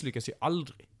han misslyckas ju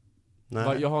aldrig.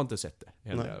 Nej. Jag har inte sett det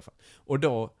heller, i alla fall.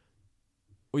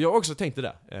 Och jag har också tänkt det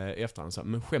där i efterhand. Så här,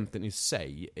 men skämten i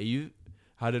sig är ju,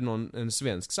 hade en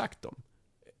svensk sagt dem,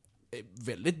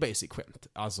 väldigt basic skämt.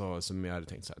 Alltså som jag hade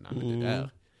tänkt så här, nej men det där.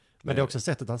 Men det är också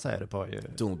sättet han säger det på ju.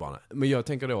 Tunnelbana. Men jag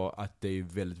tänker då att det är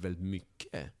väldigt, väldigt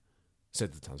mycket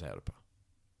sättet han säger det på.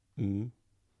 Mm.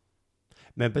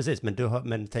 Men precis,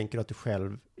 men tänker du att du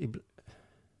själv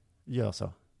gör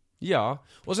så? Ja,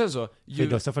 och sen så...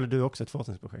 För i så fall är du också ett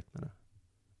forskningsprojekt med det.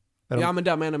 Ja, men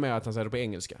där menar jag att han säger det på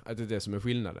engelska. Att det är det som är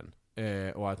skillnaden.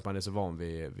 Och att man är så van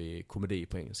vid komedi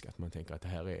på engelska. Att man tänker att det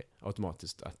här är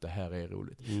automatiskt, att det här är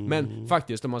roligt. Men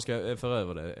faktiskt, om man ska föra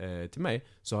över det till mig,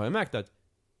 så har jag märkt att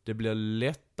det blir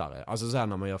lättare. Alltså så här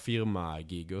när man gör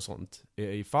firma-gig och sånt.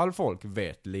 Ifall folk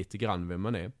vet lite grann vem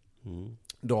man är.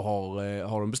 Då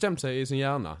har de bestämt sig i sin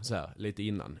hjärna så här, lite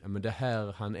innan. Men det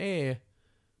här,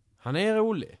 han är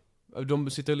rolig. De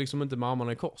sitter liksom inte med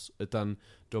armarna i kors, utan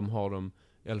de har dem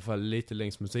i alla fall lite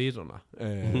längs med sidorna.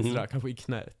 Sådär, kanske i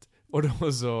knät. Och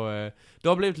då så, det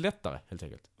har blivit lättare helt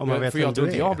enkelt. Om man vet för jag tror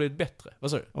inte jag har blivit bättre.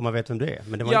 Vad sa du? Om man vet vem du är.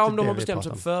 Men det var ja, inte om de har bestämt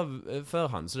sig på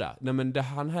förhand sådär. Nej, men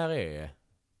han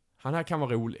här kan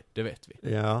vara rolig, det vet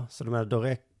vi. Ja, så då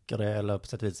räcker det, eller på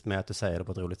sätt och vis med att du säger det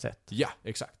på ett roligt sätt. Ja,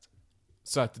 exakt.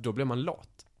 Så att då blir man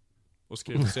lat och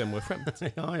skriver sämre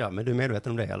skämt. Ja, men du är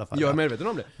medveten om det i alla fall. Jag är medveten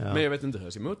om det, men jag vet inte hur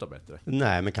jag ska motarbeta det.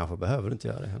 Nej, men kanske behöver du inte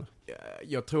göra det heller.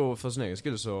 Jag tror för sin egen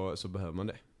skull så behöver man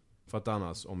det. För att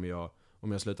annars, om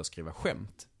jag slutar skriva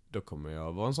skämt, då kommer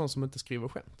jag vara en sån som inte skriver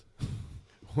skämt.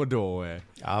 Och då...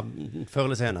 Ja, förr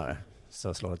eller senare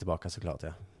så slår det tillbaka såklart,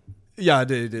 ja. Ja,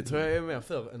 det tror jag är mer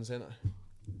förr än senare.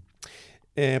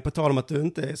 På tal om att du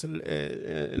inte är så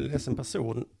ledsen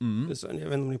person, så, jag vet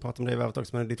inte om ni pratar om det i varvet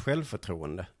också, men ditt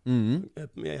självförtroende.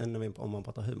 Om man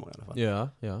pratar humor i alla fall.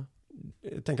 Ja.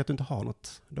 Tänk att du inte har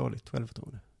något dåligt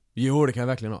självförtroende. Jo, det kan jag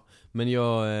verkligen ha. Men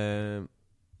jag...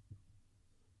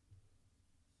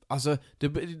 Alltså, det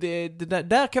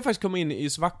där kan jag faktiskt komma in i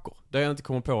svackor. Där jag inte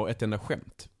kommer på ett enda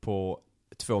skämt på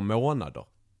 2 månader,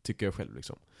 tycker jag själv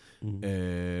liksom.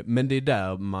 Men det är där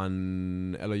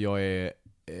jag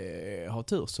har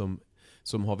tur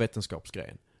som har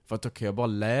vetenskapsgrejen. För att då kan jag bara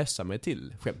läsa mig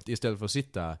till skämt istället för att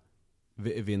sitta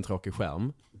vid en tråkig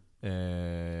skärm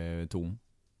tom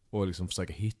och liksom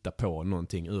försöka hitta på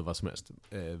någonting ur vad som helst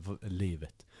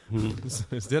livet.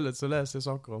 Istället så läser jag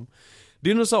saker om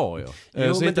dinosaurier.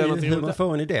 Jo, men det är hur man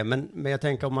får en idé. Men jag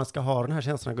tänker om man ska ha den här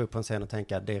känslan att gå upp på en scen och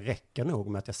tänka att det räcker nog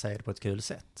med att jag säger det på ett kul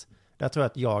sätt. Där tror jag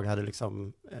att jag hade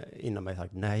liksom inom mig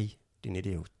sagt nej, din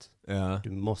idiot. Ja.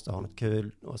 Du måste ha något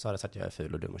kul. Och så hade jag sagt att jag är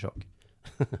ful och dum och tjock.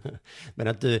 Men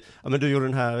att du gjorde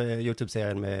den här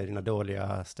YouTube-serien med dina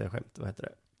dåligaste skämt. Vad heter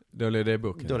det? Dåliga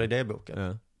idéboken. Dåliga idéboken.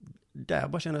 Ja. Där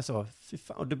bara kände jag så, fy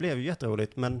fan. Och det blev ju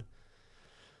jätteroligt, men...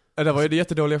 Ja, det var ju det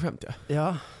jättedåliga skämt,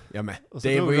 ja. Ja, men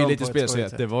det var ju lite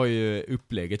speciellt. Det var ju,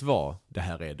 upplägget var, det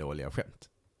här är dåliga skämt.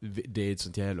 Det är ett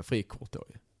sånt jävla frikort då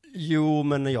ju. Jo,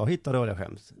 men när jag hittar dåliga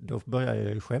skämt, då börjar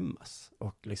jag ju skämmas.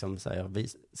 Och liksom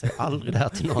säger aldrig det här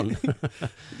till någon.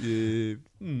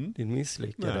 Din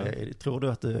misslyckade. Ja. Tror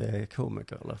du att du är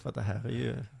komiker eller? För att det här är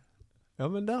ju... Ja,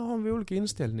 men där har vi olika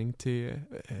inställning till...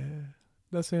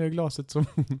 Där ser jag glaset som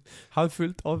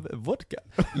halvfullt av vodka.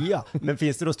 Ja, men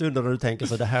finns det då stunder när du tänker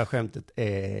så det här skämtet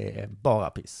är bara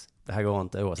piss? Det här går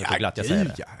inte oavsett hur glatt jag säger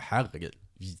det. Ja, herregud.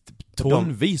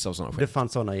 Tonvis av sådana skämt. Det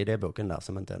fanns sådana i idéboken där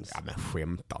som inte ens... Ja, men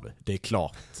skämtar du? Det är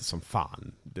klart som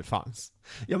fan det fanns.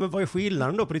 Ja, men vad är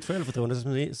skillnaden då på ditt självförtroende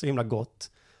som är så himla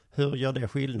gott? Hur gör det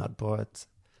skillnad på ett...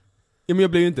 Ja, men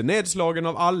jag blir ju inte nedslagen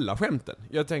av alla skämten.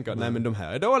 Jag tänker, nej men de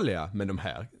här är dåliga, men de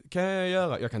här kan jag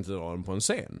göra. Jag kan inte dra dem på en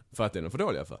scen för att det är för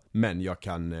dåliga för. Men jag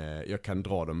kan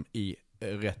dra dem i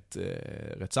rätt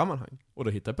sammanhang. Och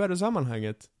då hittar jag på det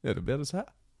sammanhanget, ja då blir det så här.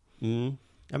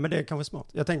 Ja, men det är kanske smart.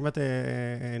 Jag tänker mig att det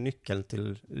är nyckeln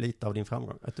till lite av din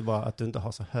framgång. Att du inte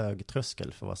har så hög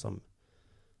tröskel för vad som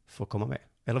får komma med.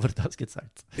 Eller var det taskigt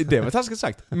sagt? Det var taskigt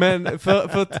sagt. Men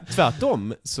för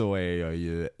tvärtom så är jag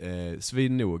ju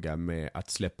svinnoga med att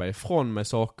släppa ifrån mig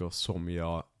saker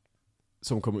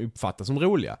som kommer uppfattas som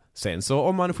roliga. Sen så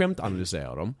om man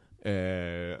skämtanalyserar dem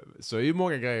så är ju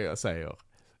många grejer jag säger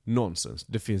nonsens.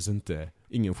 Det finns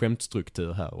ingen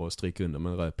skämtstruktur här och stryka under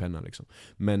med en röd penna liksom.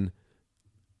 Men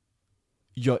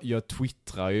jag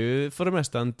twittrar ju för det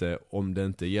mesta inte om det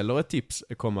inte gäller ett tips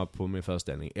att komma på min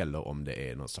föreställning eller om det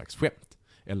är något slags skämt.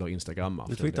 Eller instagrammar.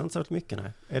 Du twittrar inte så mycket,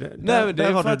 nej. Nej, det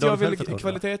är för att jag vill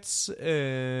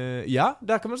ja,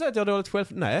 där kan man säga att jag har dåligt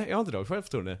självförtroende. Nej, jag har inte dåligt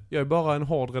självförtroende. Jag är bara en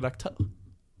hård redaktör.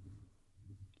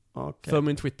 Okay. För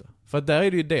min Twitter. För att där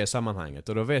är det ju det sammanhanget.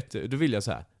 Och då vill jag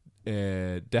säga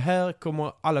det här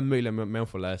kommer alla möjliga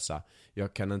människor läsa.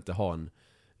 Jag kan inte ha en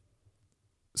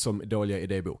som dåliga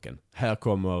idéboken. Här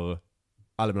kommer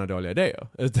alla mina dåliga idéer.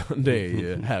 Utan det är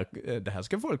ju det här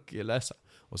ska folk läsa.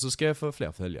 Och så ska jag få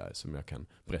fler följare som jag kan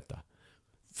berätta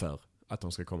för att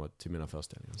de ska komma till mina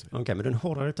föreställningar. Okej, men du är en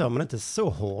hård redaktör, men inte så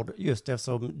hård just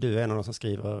eftersom du är en av de som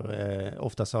skriver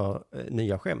ofta så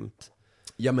nya skämt.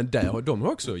 Ja, men de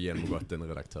har också genomgått en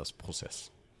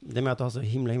redaktörsprocess. Det är med att du har så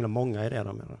himla många idéer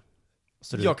där, menar.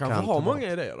 Så jag kan ha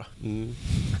många idéer då. Mm.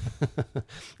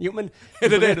 Jo, men är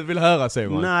det du vill höra,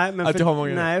 Simon? Nej, men att jag har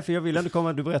många nej, för jag vill ändå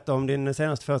komma. Du berättade om din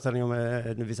senaste föreställning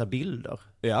om vissa bilder.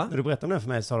 Ja. När du berättade om den för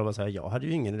mig så sa du bara så här, jag hade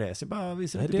ju ingen idé, så jag bara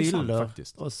visade lite bilder. Sant,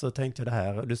 faktiskt. Och så tänkte jag det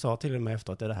här, du sa till och med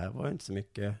efter att det här var inte så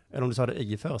mycket, eller om du sa det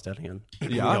i föreställningen.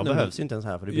 Ja, jag behövs ju inte ens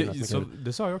här för det blir så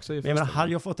det sa jag också i föreställningen. Men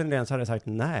hade jag fått en idé så hade jag sagt,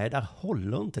 nej, där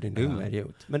håller inte din dumma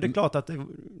idiot. Men det är klart att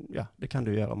det kan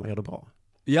du göra om man gör det bra.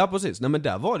 Ja, precis. Nej, men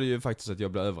där var det ju faktiskt att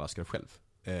jag blev överraskad själv.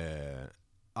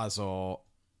 Alltså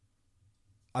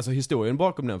historien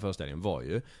bakom den föreställningen var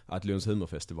ju att Lunds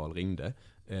humorfestival ringde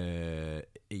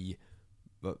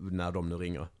när de nu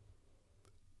ringer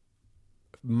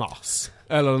mars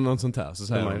eller något sånt här, så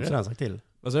säger de har ju redan sagt till.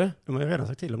 Vad säger du? De har ju redan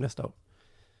sagt till om nästa år.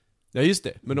 Ja, just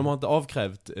det. Men de har inte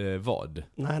avkrävt vad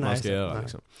man ska göra. Nej.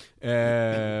 Liksom.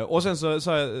 Och sen så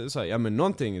sa jag, ja men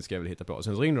någonting ska jag väl hitta på. Och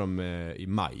sen så ringde de i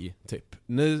maj, typ.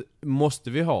 Nu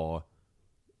måste vi ha,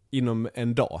 inom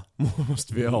en dag,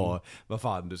 måste vi ha vad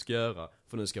fan du ska göra.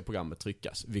 För nu ska programmet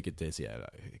tryckas, vilket är så jävla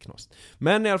knost.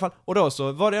 Men i alla fall, och då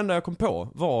så var det enda jag kom på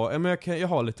var, jag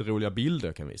har lite roliga bilder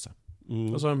jag kan visa.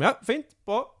 Och så sa de, ja, fint,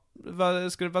 bra.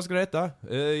 Vad ska det heta?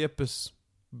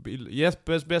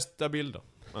 Jeppes bästa bilder.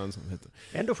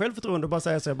 Ändå självförtroende bara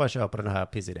säga så jag bara kör på den här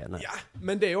pissidén. Ja,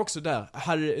 men det är också där.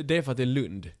 Det är för att det är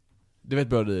Lund. Det vet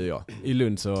både du och jag. I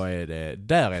Lund så är det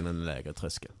där är en lägre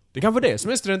tröskel. Det kan vara det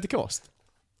som är studentikost.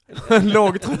 En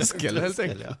låg tröskel helt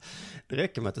enkelt. Ja. Det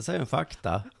räcker med att du säger en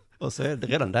fakta och så är det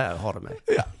redan där har du mig.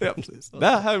 Ja, precis.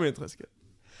 Där här är min tröskel.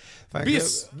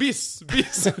 Biss.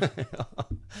 Ja.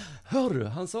 Hör du,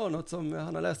 han sa något som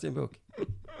han har läst i en bok.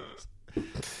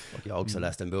 Och jag har också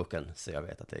läst den boken, så jag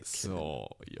vet att det är...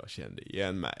 Så, jag kände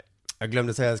igen mig. Jag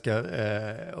glömde säga, jag ska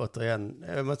återigen...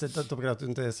 Jag måste ta på att du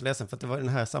inte är så ledsen, för att det var den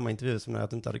här samma intervju som när att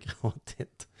du inte hade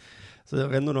gråtit. Så jag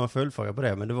vet inte om någon följdfråga på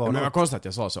det, men det var... Men det var konstigt att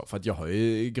jag sa så, för att jag har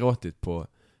ju gråtit på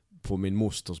min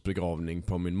mosters begravning,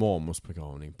 på min mormors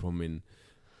begravning, på min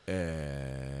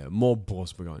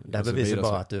morbrors begravning. Det här bevisar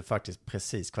bara att du faktiskt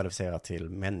precis kvalificerar till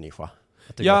människa.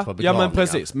 Ja, men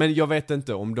precis. Men jag vet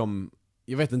inte om de...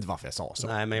 Jag vet inte varför jag sa så.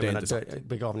 Nej, men jag menar,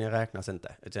 begravningen räknas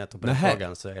inte. Utan jag tror på den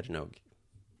frågan så är det nog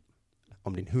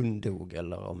om din hund dog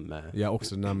eller om... Ja,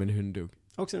 också när min hund dog.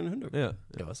 Också när din hund dog? Ja.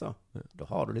 Det var så. Ja. Då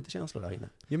har du lite känslor där inne.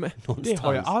 Ja, men det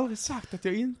har jag aldrig sagt att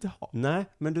jag inte har. Nej,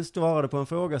 men du svarade på en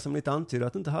fråga som lite antydde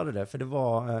att du inte hade det. För det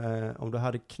var om du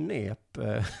hade knep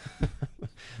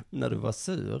när du var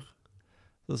sur.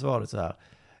 Så svarade du så här.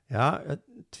 Ja, jag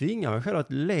tvingar mig själv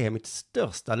att le mitt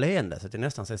största leende så att det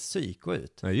nästan ser psyko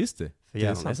ut. Ja, just det. För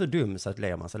hjärnan är så dum så att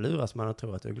ler man så luras man och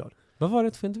tror att du är glad. Vad var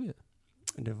det för intervju?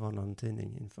 Det var någon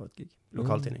tidning inför ett gig.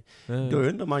 Lokaltidning. Då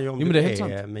undrar man ju om det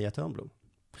är Mia Törnblom.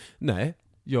 Nej,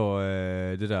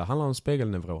 det där handlar om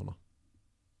spegelneuroner.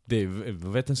 Det är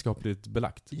vetenskapligt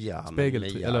belagt. Ja, men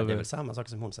Mia, eller... det är väl samma sak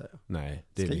som hon säger. Nej.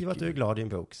 Skriv att du är glad i en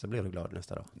bok så blir du glad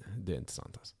nästa dag. Det är inte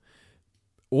sant alltså.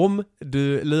 Om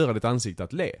du lurar ditt ansikte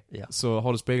att le så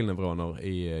har du spegelneuroner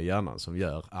i hjärnan som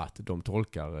gör att de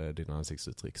tolkar dina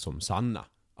ansiktsuttryck som sanna.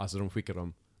 Alltså de skickar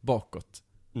dem bakåt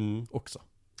också.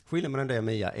 Skillnaden mellan det och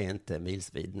Mia är inte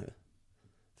milsvid nu.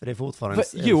 För det är fortfarande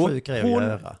en sjuk grej att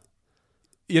göra.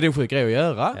 Ja, det är en sjuk grej att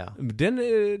göra. Ja.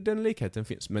 Den likheten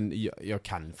finns. Men jag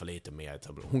kan för lite mer.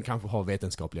 Hon kanske har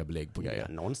vetenskapliga belägg på grejer.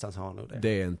 Ja, någonstans har hon nog det.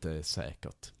 Det är inte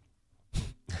säkert.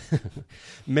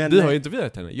 Men, du har ju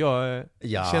intervjuat henne. Jag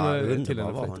känner till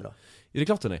henne. Var hon då? Ja, det är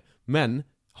klart hon är. Men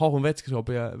har hon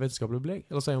vetenskapliga belägg?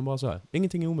 Eller säger hon bara så här?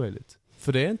 Ingenting är omöjligt.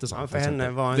 För det är inte sant. Ja, för henne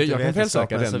var inte jag kan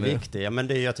felsöka vetenskapen så den. viktig. Ja,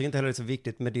 men jag tycker inte heller det är så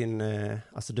viktigt med din...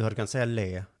 alltså du hade kunnat säga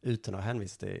le utan att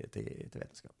hänvisa till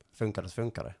vetenskap. Funkar det så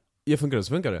funkar det. Ja,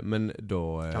 funkar det. Men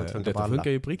då... Detta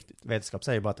funkar ju på riktigt. Vetenskap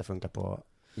säger bara att det funkar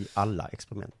i alla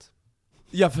experiment.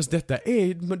 Ja, fast detta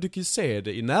är... Du kan ju se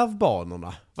det i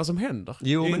nervbanorna. Vad som händer.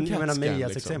 Jo, I men jag menar Mias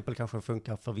liksom. exempel kanske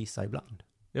funkar för vissa ibland.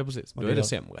 Ja, precis. Då Och är det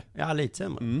sämre. Ja, lite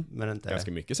sämre. Men inte...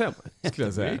 Ganska mycket sämre, skulle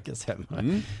jag säga. Mycket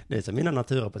sämre. Det är som mina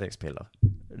naturapotekspiller.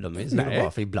 De är så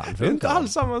bra, för ibland funkar det är inte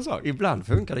alls samma sak. Ibland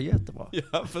funkar det jättebra.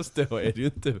 Ja, fast då är det ju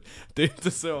inte... Det är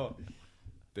inte så...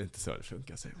 Det är inte så det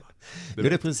funkar, säger man.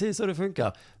 Det är precis så det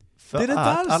funkar. För det är det inte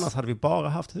alls. Annars hade vi bara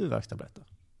haft huvudvärkstabletter.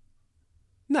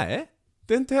 Nej,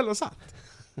 det är inte heller sant.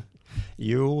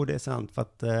 Jo, det är sant för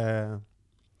att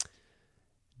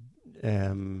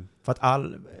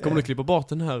Kommer du klippa bort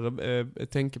den här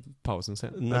tänkpausen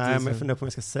sen? Nej, men jag funderar på om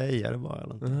jag ska säga det bara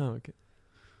eller inte. Aha, okay.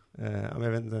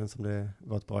 Jag vet inte ens om det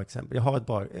var ett bra exempel.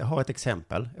 Jag har ett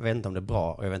exempel. Jag vet inte om det är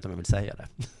bra och jag vet inte om jag vill säga det.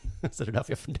 Så det är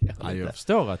därför jag funderar lite. Jag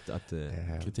förstår att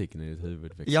kritiken i ditt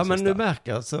huvud växer. Ja, men du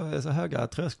märker så höga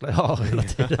trösklar jag har hela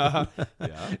tiden. Ja.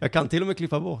 Jag kan till och med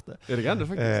klippa bort det. Ja, det kan du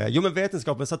faktiskt. Jo, men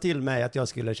vetenskapen sa till mig att jag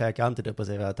skulle käka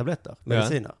antidepressiva tabletter,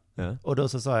 mediciner. Ja. Och då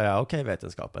så sa jag, okej,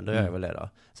 vetenskapen, då gör jag väl det då.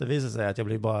 Så visade sig att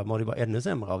jag mådde bara ännu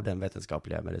sämre av den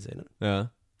vetenskapliga medicinen. Ja.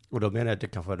 Och då menar jag att det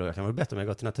kanske då kan vara bättre om jag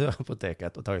går till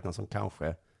naturapoteket och tagit någon som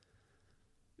kanske...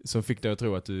 Som fick dig att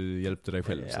tro att du hjälpte dig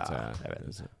själv, så att säga. Jag vet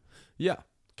inte. Ja,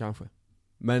 kanske.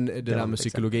 Men det där med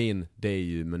psykologin, det är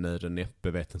ju med nöd och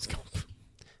näppe vetenskap.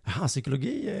 Jaha,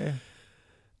 psykologi är...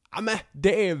 Ja, men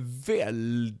det är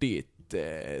väldigt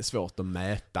svårt att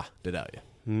mäta det där ju.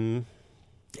 Mm.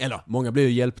 Eller, många blir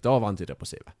ju hjälpta av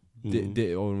antidepressiva.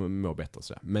 Och mår bättre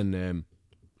sådär. Men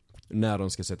när de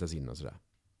ska sättas in och sådär.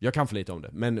 Jag kan för lite om det,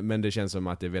 men det känns som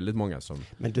att det är väldigt många som...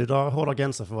 Men du drar hårda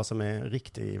gränser för vad som är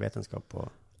riktig vetenskap på...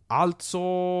 Alltså...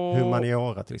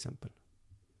 Humaniora till exempel.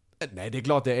 Nej, det är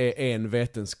klart det är en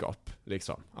vetenskap,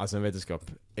 liksom. Alltså en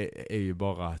vetenskap är ju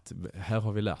bara att här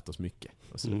har vi lärt oss mycket.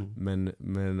 Och så.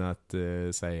 Men att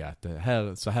säga att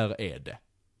så här är det,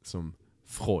 som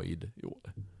Freud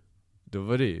gjorde. Då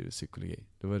var det ju psykologi.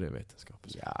 Då var det vetenskap.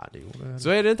 Ja, det gjorde... Så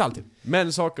är det inte alltid.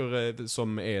 Men saker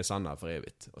som är sanna för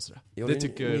evigt. Och sådär. Jo, det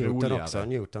tycker jag är Newton roligare. också.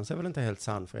 Newton är väl inte helt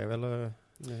sann för evigt, eller...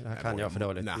 Det här kan jag för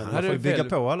dåligt. Nej, men man får ju bygga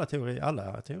på alla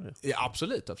teorier. Ja,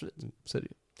 absolut. Så är det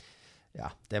ju.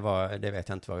 Ja, det vet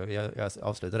jag inte vad jag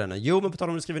avslutar den. Jo, men på tal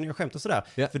om att skriva nya skämt och sådär.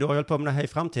 Ja. För du har ju hållit på med det här i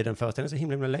framtiden föreställningen så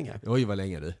himla länge. Oj, vad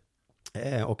länge du.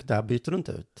 Och där byter du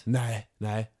inte ut.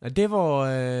 Nej. Det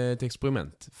var ett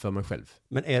experiment för mig själv.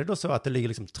 Men är det då så att det ligger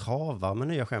liksom travar med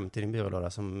nya skämt i din byrålåda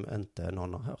som inte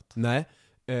någon har hört? Nej.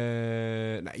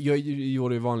 Jag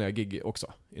gjorde ju vanliga gig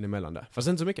också inemellan där. Fast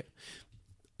inte så mycket.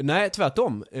 Nej,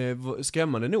 tvärtom.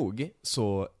 Skrämmande nog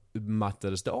så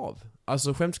mattades det av.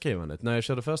 Alltså skämtskrivandet när jag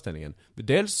körde föreställningen.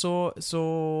 Dels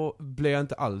så blev jag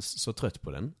inte alls så trött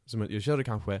på den. Jag körde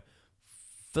kanske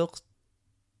 40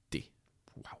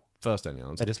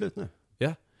 föreställningar. Är det slut nu?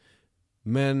 Ja.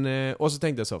 Men, och så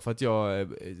tänkte jag så, för att jag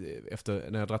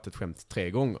efter när jag dratt ett skämt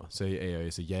 3 gånger så är jag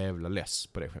ju så jävla less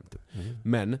på det skämtet.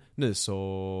 Men nu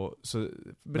så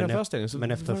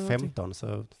men efter 15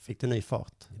 så fick det ny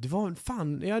fart. Det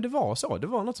var så. Det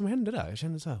var något som hände där. Jag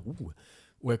kände så här,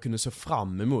 och jag kunde så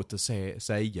fram emot att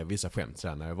säga vissa skämt så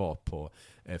här, när jag var på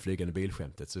flygande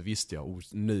bilskämtet så visste jag,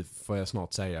 nu får jag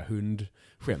snart säga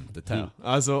hundskämtet här.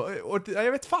 Alltså, och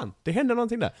jag vet fan, det hände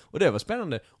någonting där. Och det var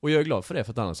spännande. Och jag är glad för det,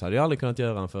 för att annars hade jag aldrig kunnat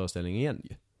göra en föreställning igen.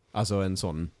 Alltså en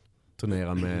sån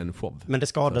turnera med en show. Men det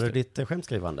skadade ditt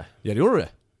skämtskrivande? Ja, det gjorde det.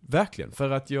 Verkligen. För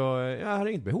att jag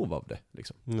hade inget behov av det.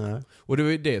 Liksom. Nej. Och det var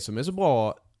ju det som är så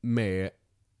bra med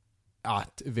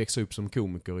att växa upp som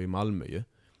komiker i Malmö ju.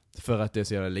 För att det är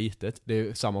så jävla litet. Det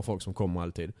är samma folk som kommer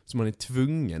alltid. Så man är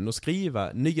tvungen att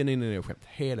skriva nya skämt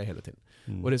hela tiden.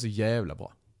 Och det är så jävla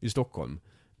bra. I Stockholm,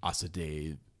 alltså det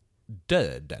är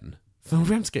döden för en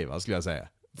skämtskrivare skulle jag säga.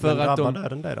 För men att drabbar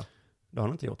döden dig då? Det har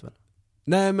du inte gjort väl?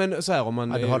 Nej, men så här om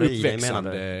man är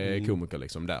uppväxande komiker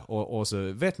liksom där. Och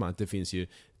så vet man att det finns ju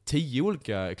 10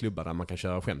 olika klubbar där man kan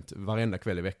köra skämt varenda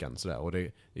kväll i veckan sådär. Och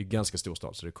det är ganska stor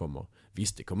stad så det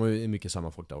kommer ju mycket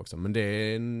samma folk där också. Men det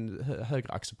är en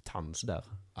högre acceptans där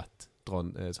att dra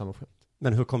samma skämt.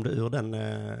 Men hur kom du ur den?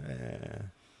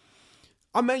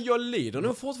 Ja, men jag lider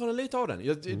nog fortfarande lite av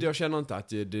den. Jag känner inte att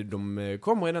de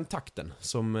kommer i den takten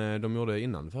som de gjorde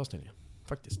innan föreställningen.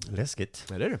 Faktiskt. Läskigt.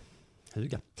 Ja, det är det.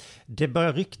 Huga. Det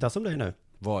börjar ryktas om dig nu.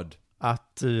 Vad?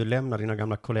 Att du lämnar dina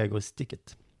gamla kollegor i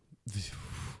sticket.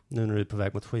 Nu när du är på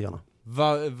väg mot skyarna.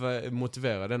 Vad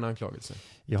motiverar den anklagelsen?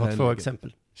 Jag har 2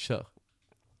 exempel. Kör.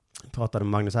 Jag pratade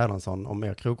med Magnus Erlandsson om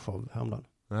er krogshow häromdagen.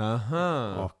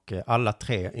 Aha. Och alla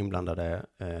 3 inblandade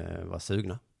var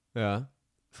sugna. Ja.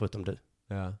 Förutom du.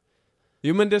 Ja.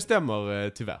 Jo, men det stämmer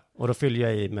tyvärr. Och då fyllde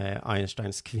jag i med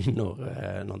Einsteins kvinnor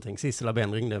någonting. Sissela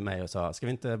Ben ringde mig och sa, ska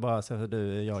vi inte bara se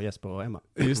du, jag, Jesper och Emma?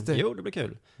 Just det. Jo, det blir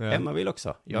kul. Ja. Emma vill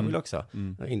också. Jag vill också.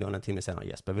 Mm. Och ringde hon en timme senare,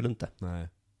 Jesper vill inte.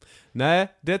 Nej,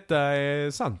 detta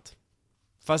är sant.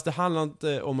 Fast det handlar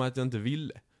inte om att jag inte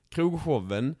ville.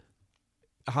 Krogshowen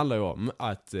handlar ju om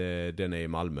att den är i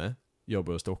Malmö. Jag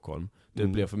bor i Stockholm. Det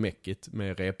blir för mäckigt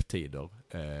med reptider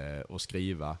och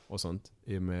skriva och sånt.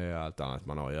 Med allt annat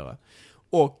man har att göra.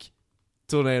 Och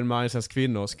turnén med Einsteins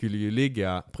kvinnor skulle ju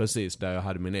ligga precis där jag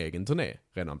hade min egen turné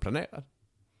redan planerad.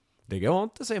 Det går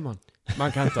inte, säger man.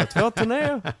 Man kan inte ha 2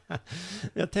 turnéer.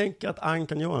 Jag tänker att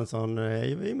Ankan Johansson är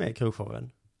ju med i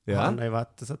Krogshowen. Ja. Han har ju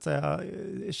varit, så att säga,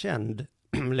 känd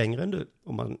längre än du.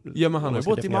 Ja, men han har ju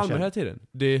bott i Malmö hela tiden.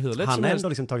 Det är hur lätt han som har helst. ändå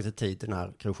liksom tagit sig tid till den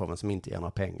här Krogshowen som inte ger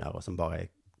några pengar och som bara är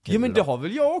kul. Ja, men det har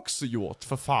väl jag också gjort,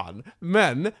 för fan.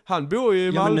 Men han bor ju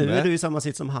i Malmö. Ja, men nu är du i samma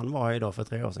sitt som han var idag för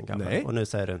 3 år sedan kanske. Nej. Och nu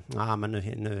säger du, men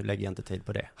nu lägger jag inte tid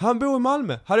på det. Han bor i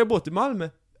Malmö. Hade jag bott i Malmö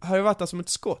har jag varit där som ett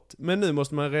skott. Men nu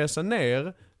måste man resa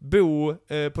ner, bo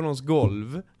på någons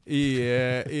golv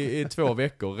i 2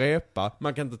 veckor, repa.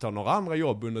 Man kan inte ta några andra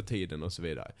jobb under tiden och så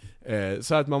vidare.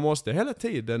 Så att man måste hela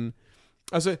tiden...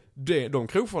 Alltså, de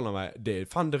krogfållarna, det är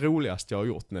fan det roligaste jag har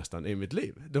gjort nästan i mitt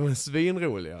liv. De är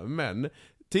svinroliga, men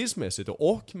tidsmässigt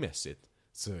och orkmässigt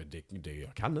så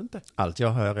jag kan inte. Allt jag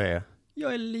hör är,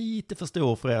 jag är lite för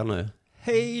stor för er nu.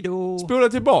 Hej då! Spola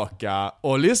tillbaka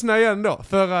och lyssna igen då,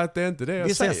 för att det är inte det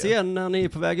jag säger. Vi ses igen när ni är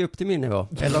på väg upp till min nivå.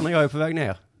 Eller när jag är på väg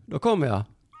ner. Då kommer jag.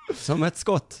 Som ett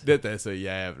skott. Detta är så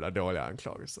jävla dåliga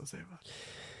anklagelser, säger man.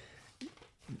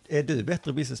 Är du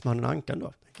bättre businessman än Ankan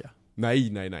då, tänker jag? Nej.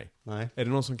 Nej. Är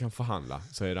det någon som kan förhandla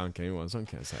så är det Ankan Johansson,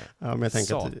 kan jag säga. Ja, men jag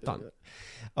tänker Satan.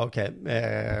 Okej,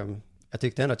 jag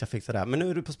tyckte ändå att jag fick det där. Men nu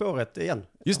är du på spåret igen.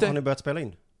 Just det. Har ni börjat spela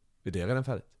in? Är det redan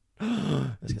färdigt?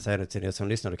 Jag ska säga det till er som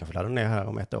lyssnar, du kan få ladda ner här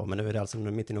om 1 år. Men nu är det alltså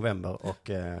mitt i november och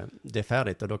det är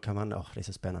färdigt och då kan man, det är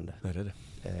så spännande. Nej, det är det.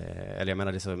 Eller jag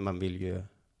menar, det är så, man vill ju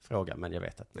fråga, men jag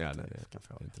vet att man inte kan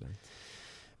fråga. Inte längre.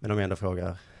 Men om jag ändå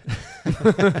frågar.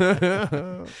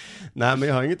 Nej, men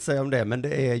jag har inget att säga om det. Men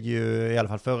det är ju i alla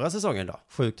fall förra säsongen då.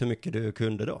 Sjukt hur mycket du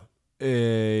kunde då.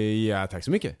 Ja, tack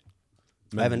så mycket.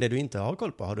 Men... Även det du inte har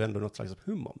koll på har du ändå något slags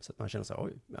hum om. Så att man känner så,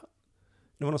 oj, ja.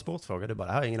 Det var någon sportfråga, du bara,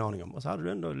 det här har jag ingen aning om. Och så hade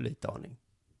du ändå lite aning.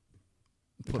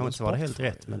 Det kan inte vara helt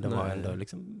rätt, men det var ändå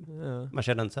liksom, man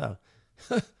kände inte så här,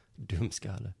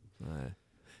 dumskalle. Nej.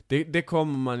 Det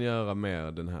kommer man göra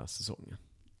mer den här säsongen.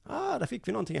 Där fick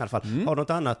vi någonting i alla fall. Har du något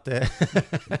annat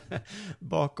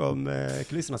bakom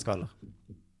kulisserna skvaller?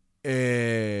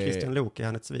 Christian Lok, är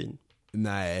han ett svin?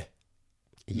 Nej.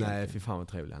 Nej, fy fan vad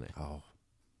trevlig han är. Ja.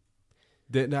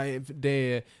 Det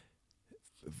är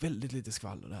väldigt lite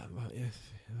skvaller där.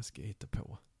 Vad ska jag hitta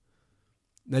på?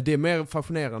 Nej, det är mer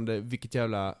fascinerande vilket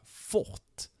jävla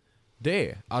fort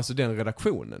det är. Alltså den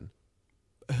redaktionen.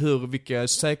 Vilka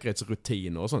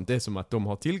säkerhetsrutiner och sånt. Det är som att de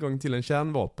har tillgång till en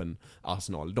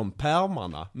kärnvapenarsenal. De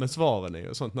pärmarna med svaren är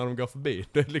och sånt när de går förbi.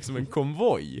 Det är liksom en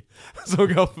konvoj som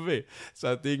går förbi. Så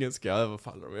att ingen ska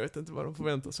överfalla dem. Jag vet inte vad de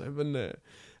förväntar sig. Men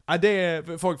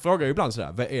folk frågar ju ibland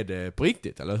sådär, vad är det på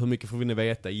riktigt? Eller hur mycket får vi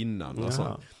veta innan? Och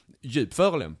sånt. Djup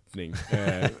förolämpning.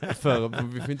 För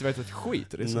vi får inte veta ett skit.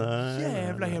 Det är så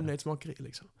jävla hemlighetsmakeri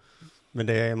liksom. Men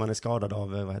det är man är skadad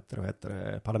av, vad heter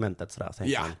det, parlamentet sådär.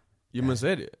 Ja. Jo, men så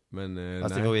är det ju. Men,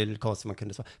 fast det var ju konstigt man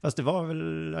kunde svara. Fast det var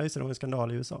väl, det var en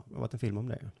skandal i USA. Det var en film om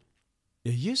det.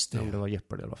 Ja, just det. Om det var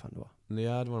Jeopardy eller vad fan det var.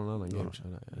 Ja, det var någon annan grej.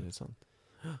 Ja, det är sant.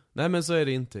 Nej, men så är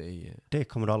det inte i... Det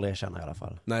kommer du aldrig erkänna i alla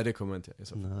fall. Nej, det kommer inte i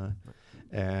så fall.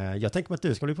 Nej. Jag tänker på att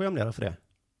du ska bli programledare för det.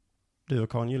 Du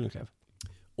och Karin Gyllenklev.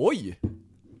 Oj!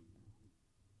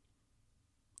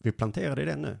 Vi planterade i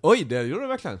den nu. Oj, det gjorde du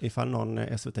verkligen. Ifall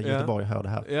någon SVT Göteborg hör det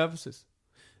här. Ja, precis.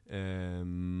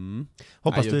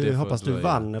 Hoppas du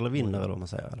vann eller vinner eller vad man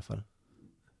säger i alla fall.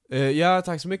 Ja,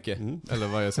 tack så mycket. Eller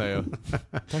vad jag säger.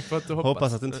 Tack för att du hoppas.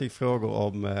 Hoppas att du inte fick frågor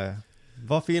om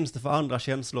vad finns det för andra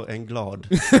känslor än glad?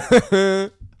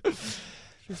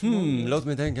 Låt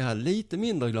mig tänka här, lite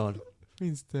mindre glad.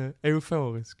 Finns det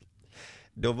euforisk?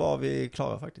 Då var vi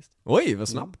klara faktiskt. Oj, vad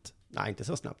snabbt. Nej, inte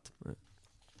så snabbt.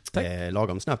 Tack.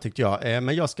 Lagom snabbt tyckte jag.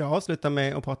 Men jag ska avsluta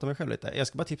med att prata med mig själv lite. Jag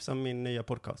ska bara tipsa om min nya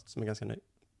podcast som är ganska ny.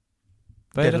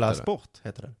 Vad är Della detta då? Sport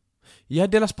heter den. Ja,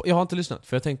 Della Sport. Jag har inte lyssnat,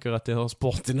 för jag tänker att det har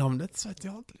sport i namnet, så att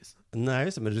jag har inte lyssnat. Nej,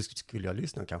 just det, men du skulle jag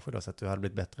lyssna kanske då, så att du hade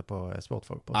blivit bättre på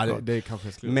sportfrågor. Ja, det kanske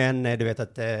jag skulle. Men du vet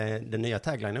att den nya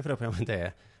taglinen för det programmet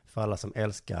är för alla som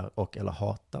älskar och eller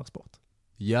hatar sport.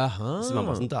 Jaha. Så man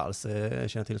måste inte alls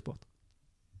känna till sport.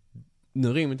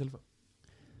 Nu ringer min telefon.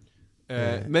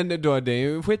 Men då, det är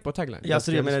ju en skitbra tagline. Ja,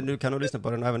 så det, men du kan nog lyssna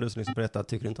på den, och även du som lyssnar på detta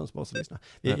tycker inte om sport så lyssna.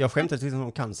 Jag skämtade liksom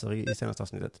om cancer i senaste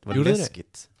avsnittet. Det var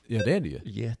läskigt. Ja, det är det ju.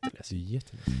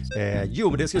 Jätteläskigt. Jo,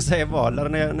 men det skulle säga var,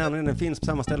 när den finns på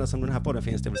samma ställe som den här podden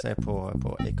finns, det vill säga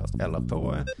på Acast eller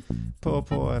på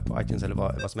iTunes eller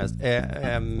vad som helst.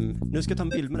 Nu ska jag ta en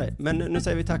bild med dig. Men nu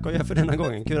säger vi tack och jag för denna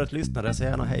gången. Kul att du lyssnade. Säg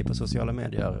gärna hej på sociala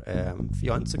medier. För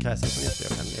jag är inte så kräsen som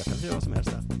jag kan göra vad som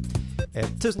helst där.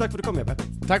 Tusen tack för att du kom, Jeppe.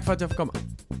 Tack för att jag får komma.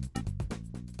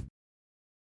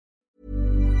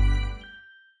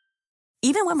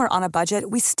 Even when we're on a budget,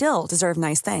 we still deserve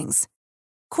nice things.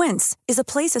 Quince is a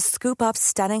place to scoop up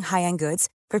stunning high-end goods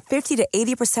for 50 to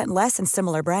 80% less than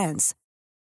similar brands.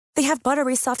 They have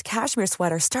buttery soft cashmere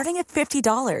sweaters starting at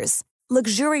 $50,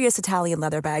 luxurious Italian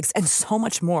leather bags, and so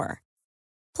much more.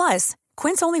 Plus,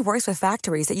 Quince only works with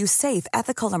factories that use safe,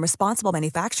 ethical, and responsible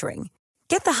manufacturing.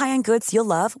 Get the high-end goods you'll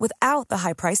love without the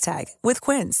high price tag with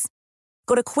Quince.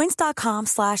 Go to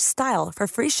quince.com/style for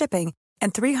free shipping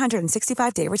and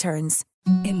 365-day returns.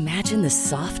 Imagine the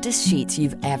softest sheets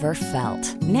you've ever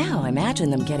felt. Now imagine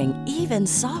them getting even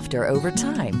softer over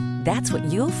time. That's what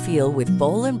you'll feel with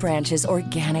Boll & Branch's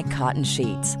organic cotton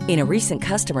sheets. In a recent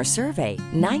customer survey,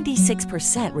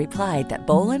 96% replied that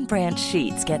Boll & Branch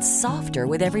sheets get softer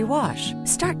with every wash.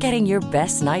 Start getting your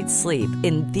best night's sleep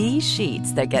in these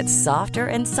sheets that get softer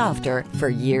and softer for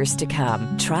years to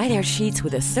come. Try their sheets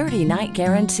with a 30-night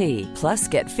guarantee. Plus,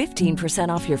 get 15%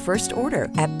 off your first order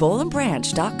at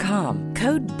bollandbranch.com.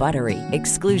 Code BUTTERY.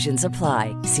 Exclusions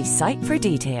apply. See site for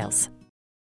details.